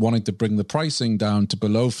Amazon is wanting to bring the pricing down to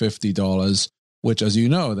below $50, which, as you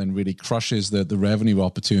know, then really crushes the revenue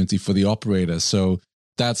opportunity for the operator. So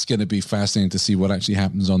that's going to be fascinating to see what actually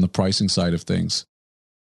happens on the pricing side of things.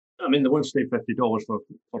 I mean, they won't stay $50 for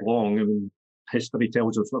long. I mean, history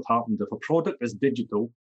tells us what happened. If a product is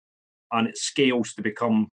digital and it scales to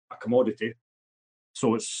become a commodity,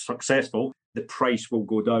 so it's successful, the price will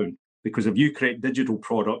go down. Because if you create digital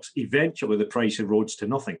products, eventually the price erodes to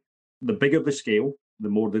nothing. The bigger the scale, the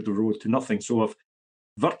more they erode to nothing. So if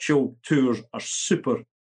virtual tours are super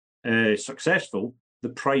successful, the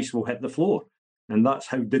price will hit the floor. And that's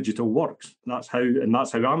how digital works. That's how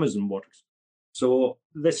Amazon works. So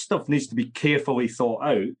this stuff needs to be carefully thought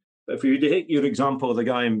out. But if you take your example of the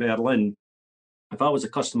guy in Berlin, if I was a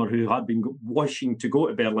customer who had been wishing to go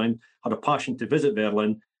to Berlin, had a passion to visit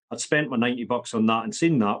Berlin, I'd spent my $90 on that and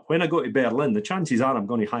seen that, when I go to Berlin, the chances are I'm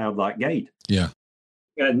going to hire that guide. Yeah.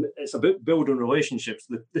 And it's about building relationships.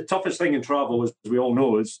 The toughest thing in travel, as we all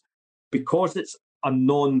know, is because it's a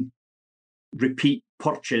non-repeat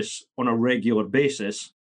purchase on a regular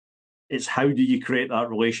basis, it's how do you create that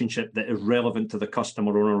relationship that is relevant to the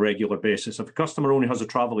customer on a regular basis. If a customer only has a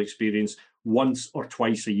travel experience once or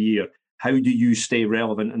twice a year, how do you stay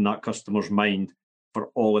relevant in that customer's mind for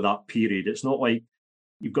all of that period? It's not like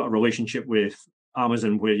you've got a relationship with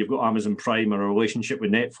Amazon where you've got Amazon Prime or a relationship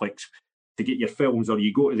with Netflix to get your films, or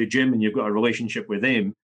you go to the gym and you've got a relationship with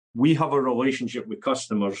them. We have a relationship with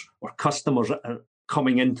customers, or customers that are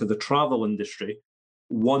coming into the travel industry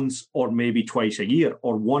once or maybe twice a year,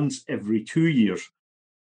 or once every 2 years.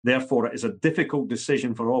 Therefore, it is a difficult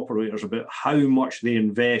decision for operators about how much they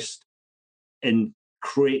invest in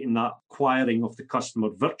creating that acquiring of the customer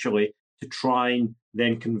virtually to try and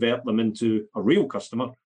then convert them into a real customer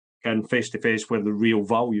and face-to-face where the real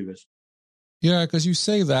value is. Yeah, because you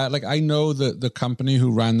say that, like, I know that the company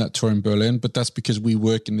who ran that tour in Berlin, but that's because we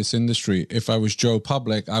work in this industry. If I was Joe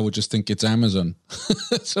Public, I would just think it's Amazon.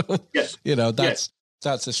 So, yes.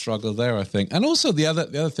 That's a struggle there, I think. And also the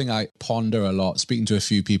other thing I ponder a lot, speaking to a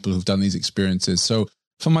few people who've done these experiences. So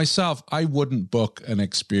for myself, I wouldn't book an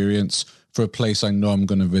experience for a place I know I'm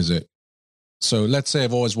going to visit. So let's say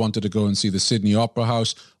I've always wanted to go and see the Sydney Opera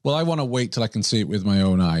House. Well, I want to wait till I can see it with my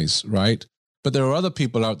own eyes, right? But there are other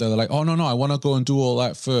people out there that are like, oh, no, I want to go and do all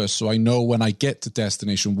that first. So I know when I get to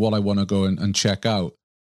destination what I want to go and check out.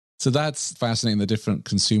 So that's fascinating, the different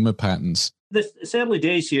consumer patterns. It's early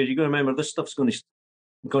days here. You've got to remember, this stuff's going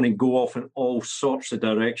to go off in all sorts of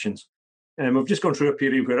directions. And we've just gone through a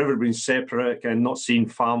period where everybody's separate and not seeing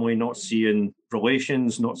family, not seeing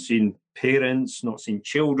relations, not seeing parents, not seeing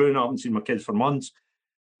children. I haven't seen my kids for months.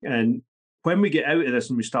 And when we get out of this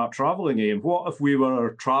and we start traveling again, what if we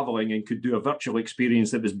were traveling and could do a virtual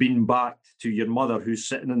experience that was being back to your mother who's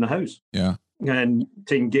sitting in the house? Yeah. And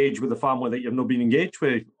to engage with the family that you've not been engaged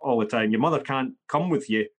with all the time. Your mother can't come with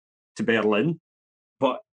you to Berlin,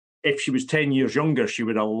 but if she was 10 years younger, she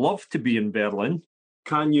would have loved to be in Berlin.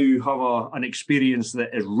 Can you have an experience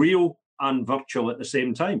that is real and virtual at the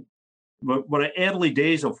same time? We're at early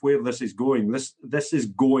days of where this is going. This is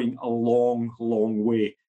going a long, long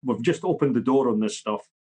way. We've just opened the door on this stuff,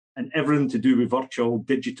 and everything to do with virtual,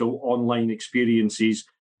 digital, online experiences,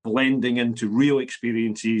 blending into real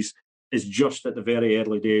experiences is just at the very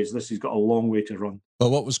early days. This has got a long way to run. Well,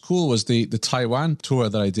 what was cool was the Taiwan tour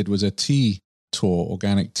that I did was a tea tour,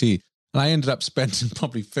 organic tea. And I ended up spending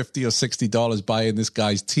probably $50 or $60 buying this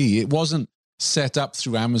guy's tea. It wasn't set up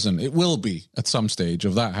through Amazon. It will be at some stage,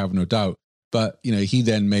 of that I have no doubt. But, he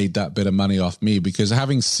then made that bit of money off me, because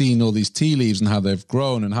having seen all these tea leaves and how they've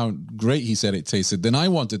grown and how great he said it tasted, then I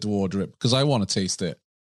wanted to order it because I want to taste it.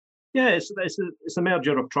 Yeah, it's a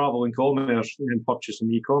merger of travel and commerce and purchase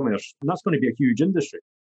and e-commerce. And that's going to be a huge industry.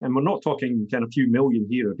 And we're not talking kind of few million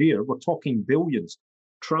here or there. We're talking billions.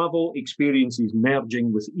 Travel experiences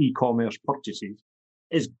merging with e-commerce purchases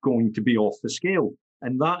is going to be off the scale.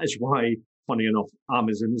 And that is why, funny enough,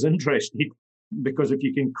 Amazon is interested. Because if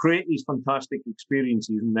you can create these fantastic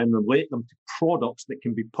experiences and then relate them to products that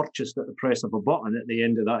can be purchased at the press of a button at the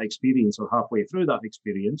end of that experience or halfway through that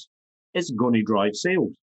experience, it's going to drive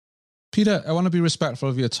sales. Peter, I want to be respectful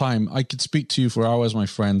of your time. I could speak to you for hours, my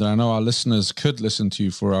friend, and I know our listeners could listen to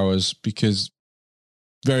you for hours, because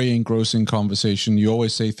very engrossing conversation. You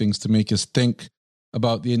always say things to make us think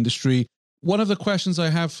about the industry. One of the questions I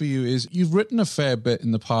have for you is, you've written a fair bit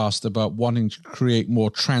in the past about wanting to create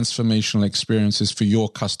more transformational experiences for your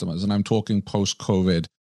customers, and I'm talking post-COVID.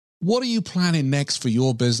 What are you planning next for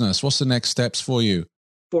your business? What's the next steps for you?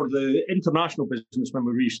 For the international business, when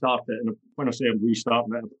we restart it, and when I say I'm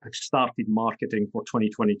restarting it, I've started marketing for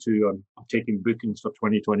 2022. I'm taking bookings for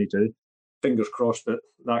 2022. Fingers crossed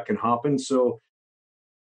that can happen. So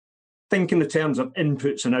think in the terms of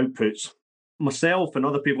inputs and outputs. Myself and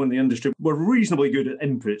other people in the industry, we're reasonably good at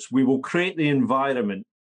inputs. We will create the environment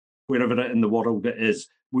wherever in the world it is.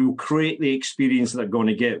 We will create the experience that they're going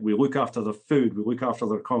to get. We look after their food. We look after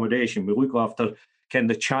their accommodation. We look after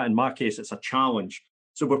the chat. In my case, it's a challenge.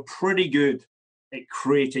 So we're pretty good at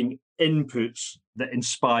creating inputs that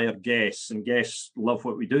inspire guests, and guests love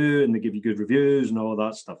what we do and they give you good reviews and all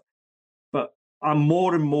that stuff. But I'm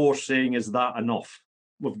more and more saying, is that enough?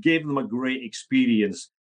 We've given them a great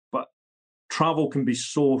experience, but travel can be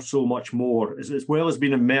so much more. As well as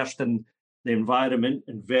being immersed in the environment,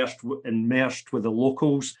 immersed with the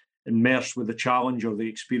locals, immersed with the challenge or the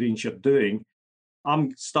experience you're doing,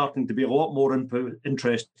 I'm starting to be a lot more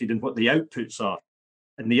interested in what the outputs are.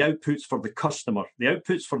 And the outputs for the customer, the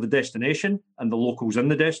outputs for the destination and the locals in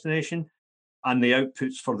the destination, and the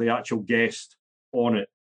outputs for the actual guest on it.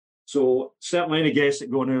 So certainly any guests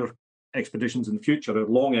that go on our expeditions in the future, our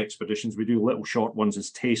long expeditions, we do little short ones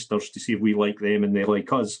as tasters to see if we like them and they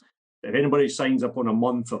like us. If anybody signs up on a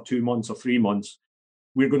month or 2 months or 3 months,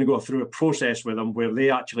 we're going to go through a process with them where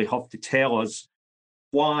they actually have to tell us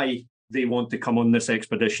why they want to come on this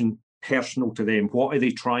expedition, personal to them. What are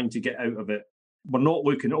they trying to get out of it? We're not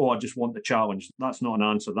looking, I just want the challenge. That's not an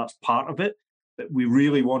answer. That's part of it. But we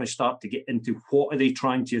really want to start to get into what are they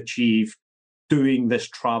trying to achieve doing this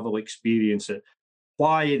travel experience.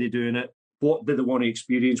 Why are they doing it? What do they want to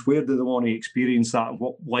experience? Where do they want to experience that?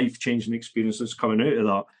 What life-changing experiences coming out of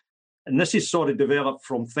that? And this is sort of developed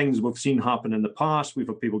from things we've seen happen in the past. We've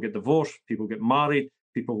had people get divorced, people get married,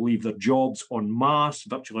 people leave their jobs en masse.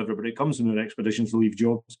 Virtually everybody that comes on their expeditions to leave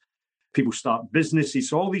jobs. People start businesses.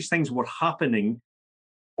 So all these things were happening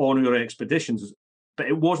on our expeditions. But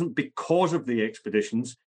it wasn't because of the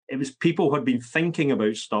expeditions. It was people who had been thinking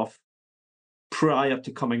about stuff prior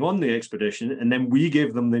to coming on the expedition. And then we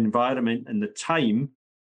gave them the environment and the time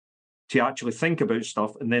to actually think about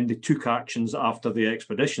stuff. And then they took actions after the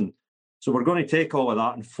expedition. So we're going to take all of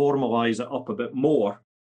that and formalize it up a bit more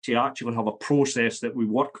to actually have a process that we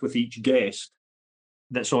work with each guest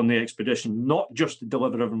that's on the expedition, not just to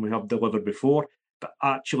deliver everything we have delivered before, but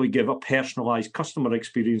actually give a personalized customer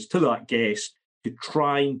experience to that guest to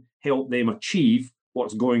try and help them achieve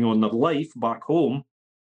what's going on in their life back home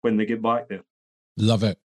when they get back there. Love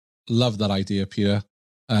it. Love that idea, Peter.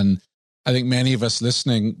 And I think many of us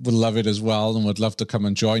listening would love it as well and would love to come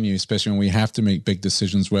and join you, especially when we have to make big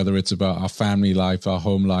decisions, whether it's about our family life, our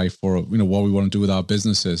home life, or what we want to do with our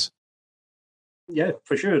businesses. Yeah,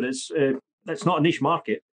 for sure. It's not a niche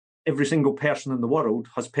market. Every single person in the world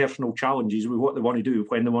has personal challenges with what they want to do,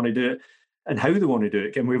 when they want to do it, and how they want to do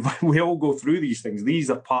it. And we all go through these things.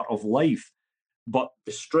 These are part of life. But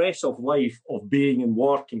the stress of life, of being in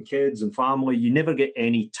work and kids and family, you never get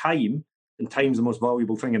any time, and time's the most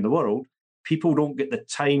valuable thing in the world. People don't get the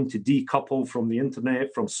time to decouple from the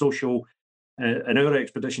internet, from social, and our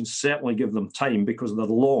expeditions certainly give them time because they're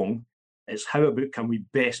long. It's how about can we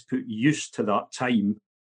best put use to that time?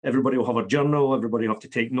 Everybody will have a journal, everybody will have to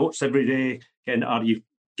take notes every day. And are you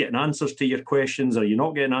getting answers to your questions? Are you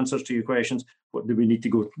not getting answers to your questions? What do we need to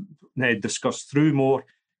go discuss through more?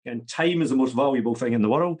 And time is the most valuable thing in the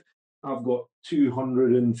world. I've got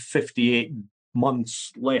 258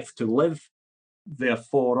 months left to live.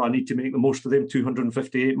 Therefore, I need to make the most of them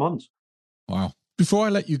 258 months. Wow. Before I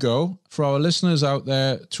let you go, for our listeners out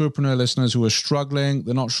there, tourpreneur listeners who are struggling,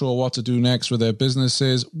 they're not sure what to do next with their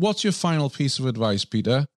businesses, what's your final piece of advice,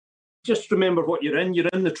 Peter? Just remember what you're in. You're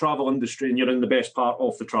in the travel industry and you're in the best part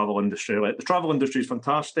of the travel industry. Like, the travel industry is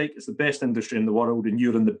fantastic. It's the best industry in the world and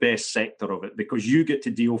you're in the best sector of it because you get to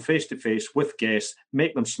deal face-to-face with guests,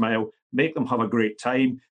 make them smile, make them have a great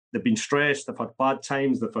time. They've been stressed, they've had bad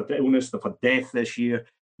times, they've had illness, they've had death this year.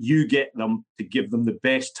 You get them to give them the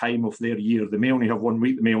best time of their year. They may only have 1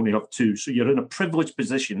 week, they may only have 2. So you're in a privileged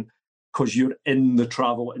position because you're in the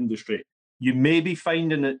travel industry. You may be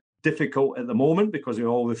finding it difficult at the moment because of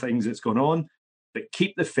all the things that's going on, but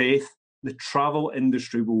keep the faith. The travel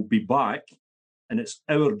industry will be back, and it's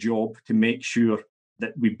our job to make sure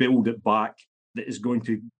that we build it back, that is going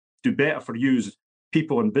to do better for you as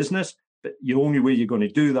people in business. But the only way you're going to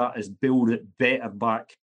do that is build it better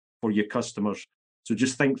back for your customers. So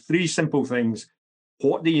just think 3 simple things.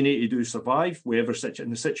 What do you need to do to survive? Wherever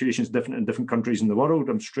and the situation is different in different countries in the world.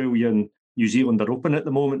 Australia and New Zealand are open at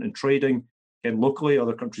the moment and trading. And locally,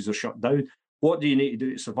 other countries are shut down. What do you need to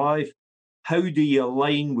do to survive? How do you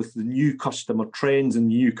align with the new customer trends and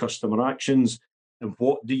new customer actions? And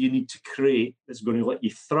what do you need to create that's going to let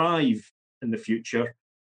you thrive in the future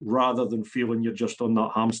rather than feeling you're just on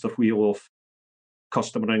that hamster wheel of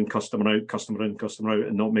customer in, customer out, customer in, customer out,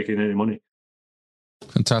 and not making any money?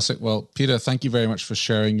 Fantastic. Well, Peter, thank you very much for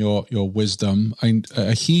sharing your wisdom.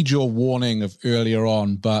 I heed your warning of earlier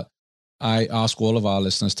on, but I ask all of our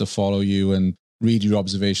listeners to follow you and read your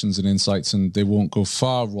observations and insights, and they won't go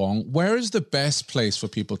far wrong. Where is the best place for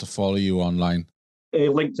people to follow you online?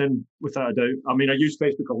 LinkedIn, without a doubt. I mean, I use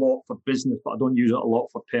Facebook a lot for business, but I don't use it a lot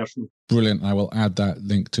for personal. Brilliant. I will add that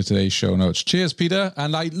link to today's show notes. Cheers, Peter.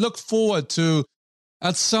 And I look forward to,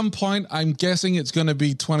 at some point, I'm guessing it's going to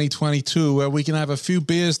be 2022, where we can have a few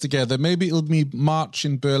beers together. Maybe it'll be March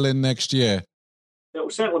in Berlin next year. It'll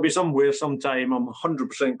certainly be somewhere, sometime. I'm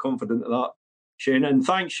 100% confident of that, Shane. And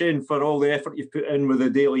thanks, Shane, for all the effort you've put in with the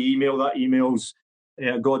daily email. That email's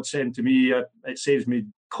a godsend to me. It saves me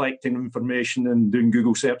collecting information and doing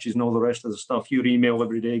Google searches and all the rest of the stuff. Your email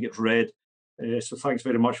every day gets read. So thanks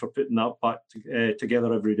very much for putting that back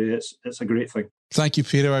together every day. It's a great thing. Thank you,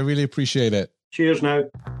 Peter. I really appreciate it. Cheers now.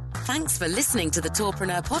 Thanks for listening to the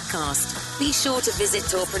Tourpreneur podcast. Be sure to visit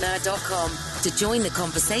tourpreneur.com to join the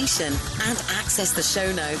conversation and access the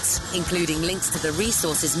show notes, including links to the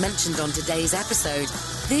resources mentioned on today's episode.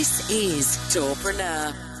 This is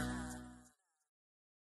Tourpreneur.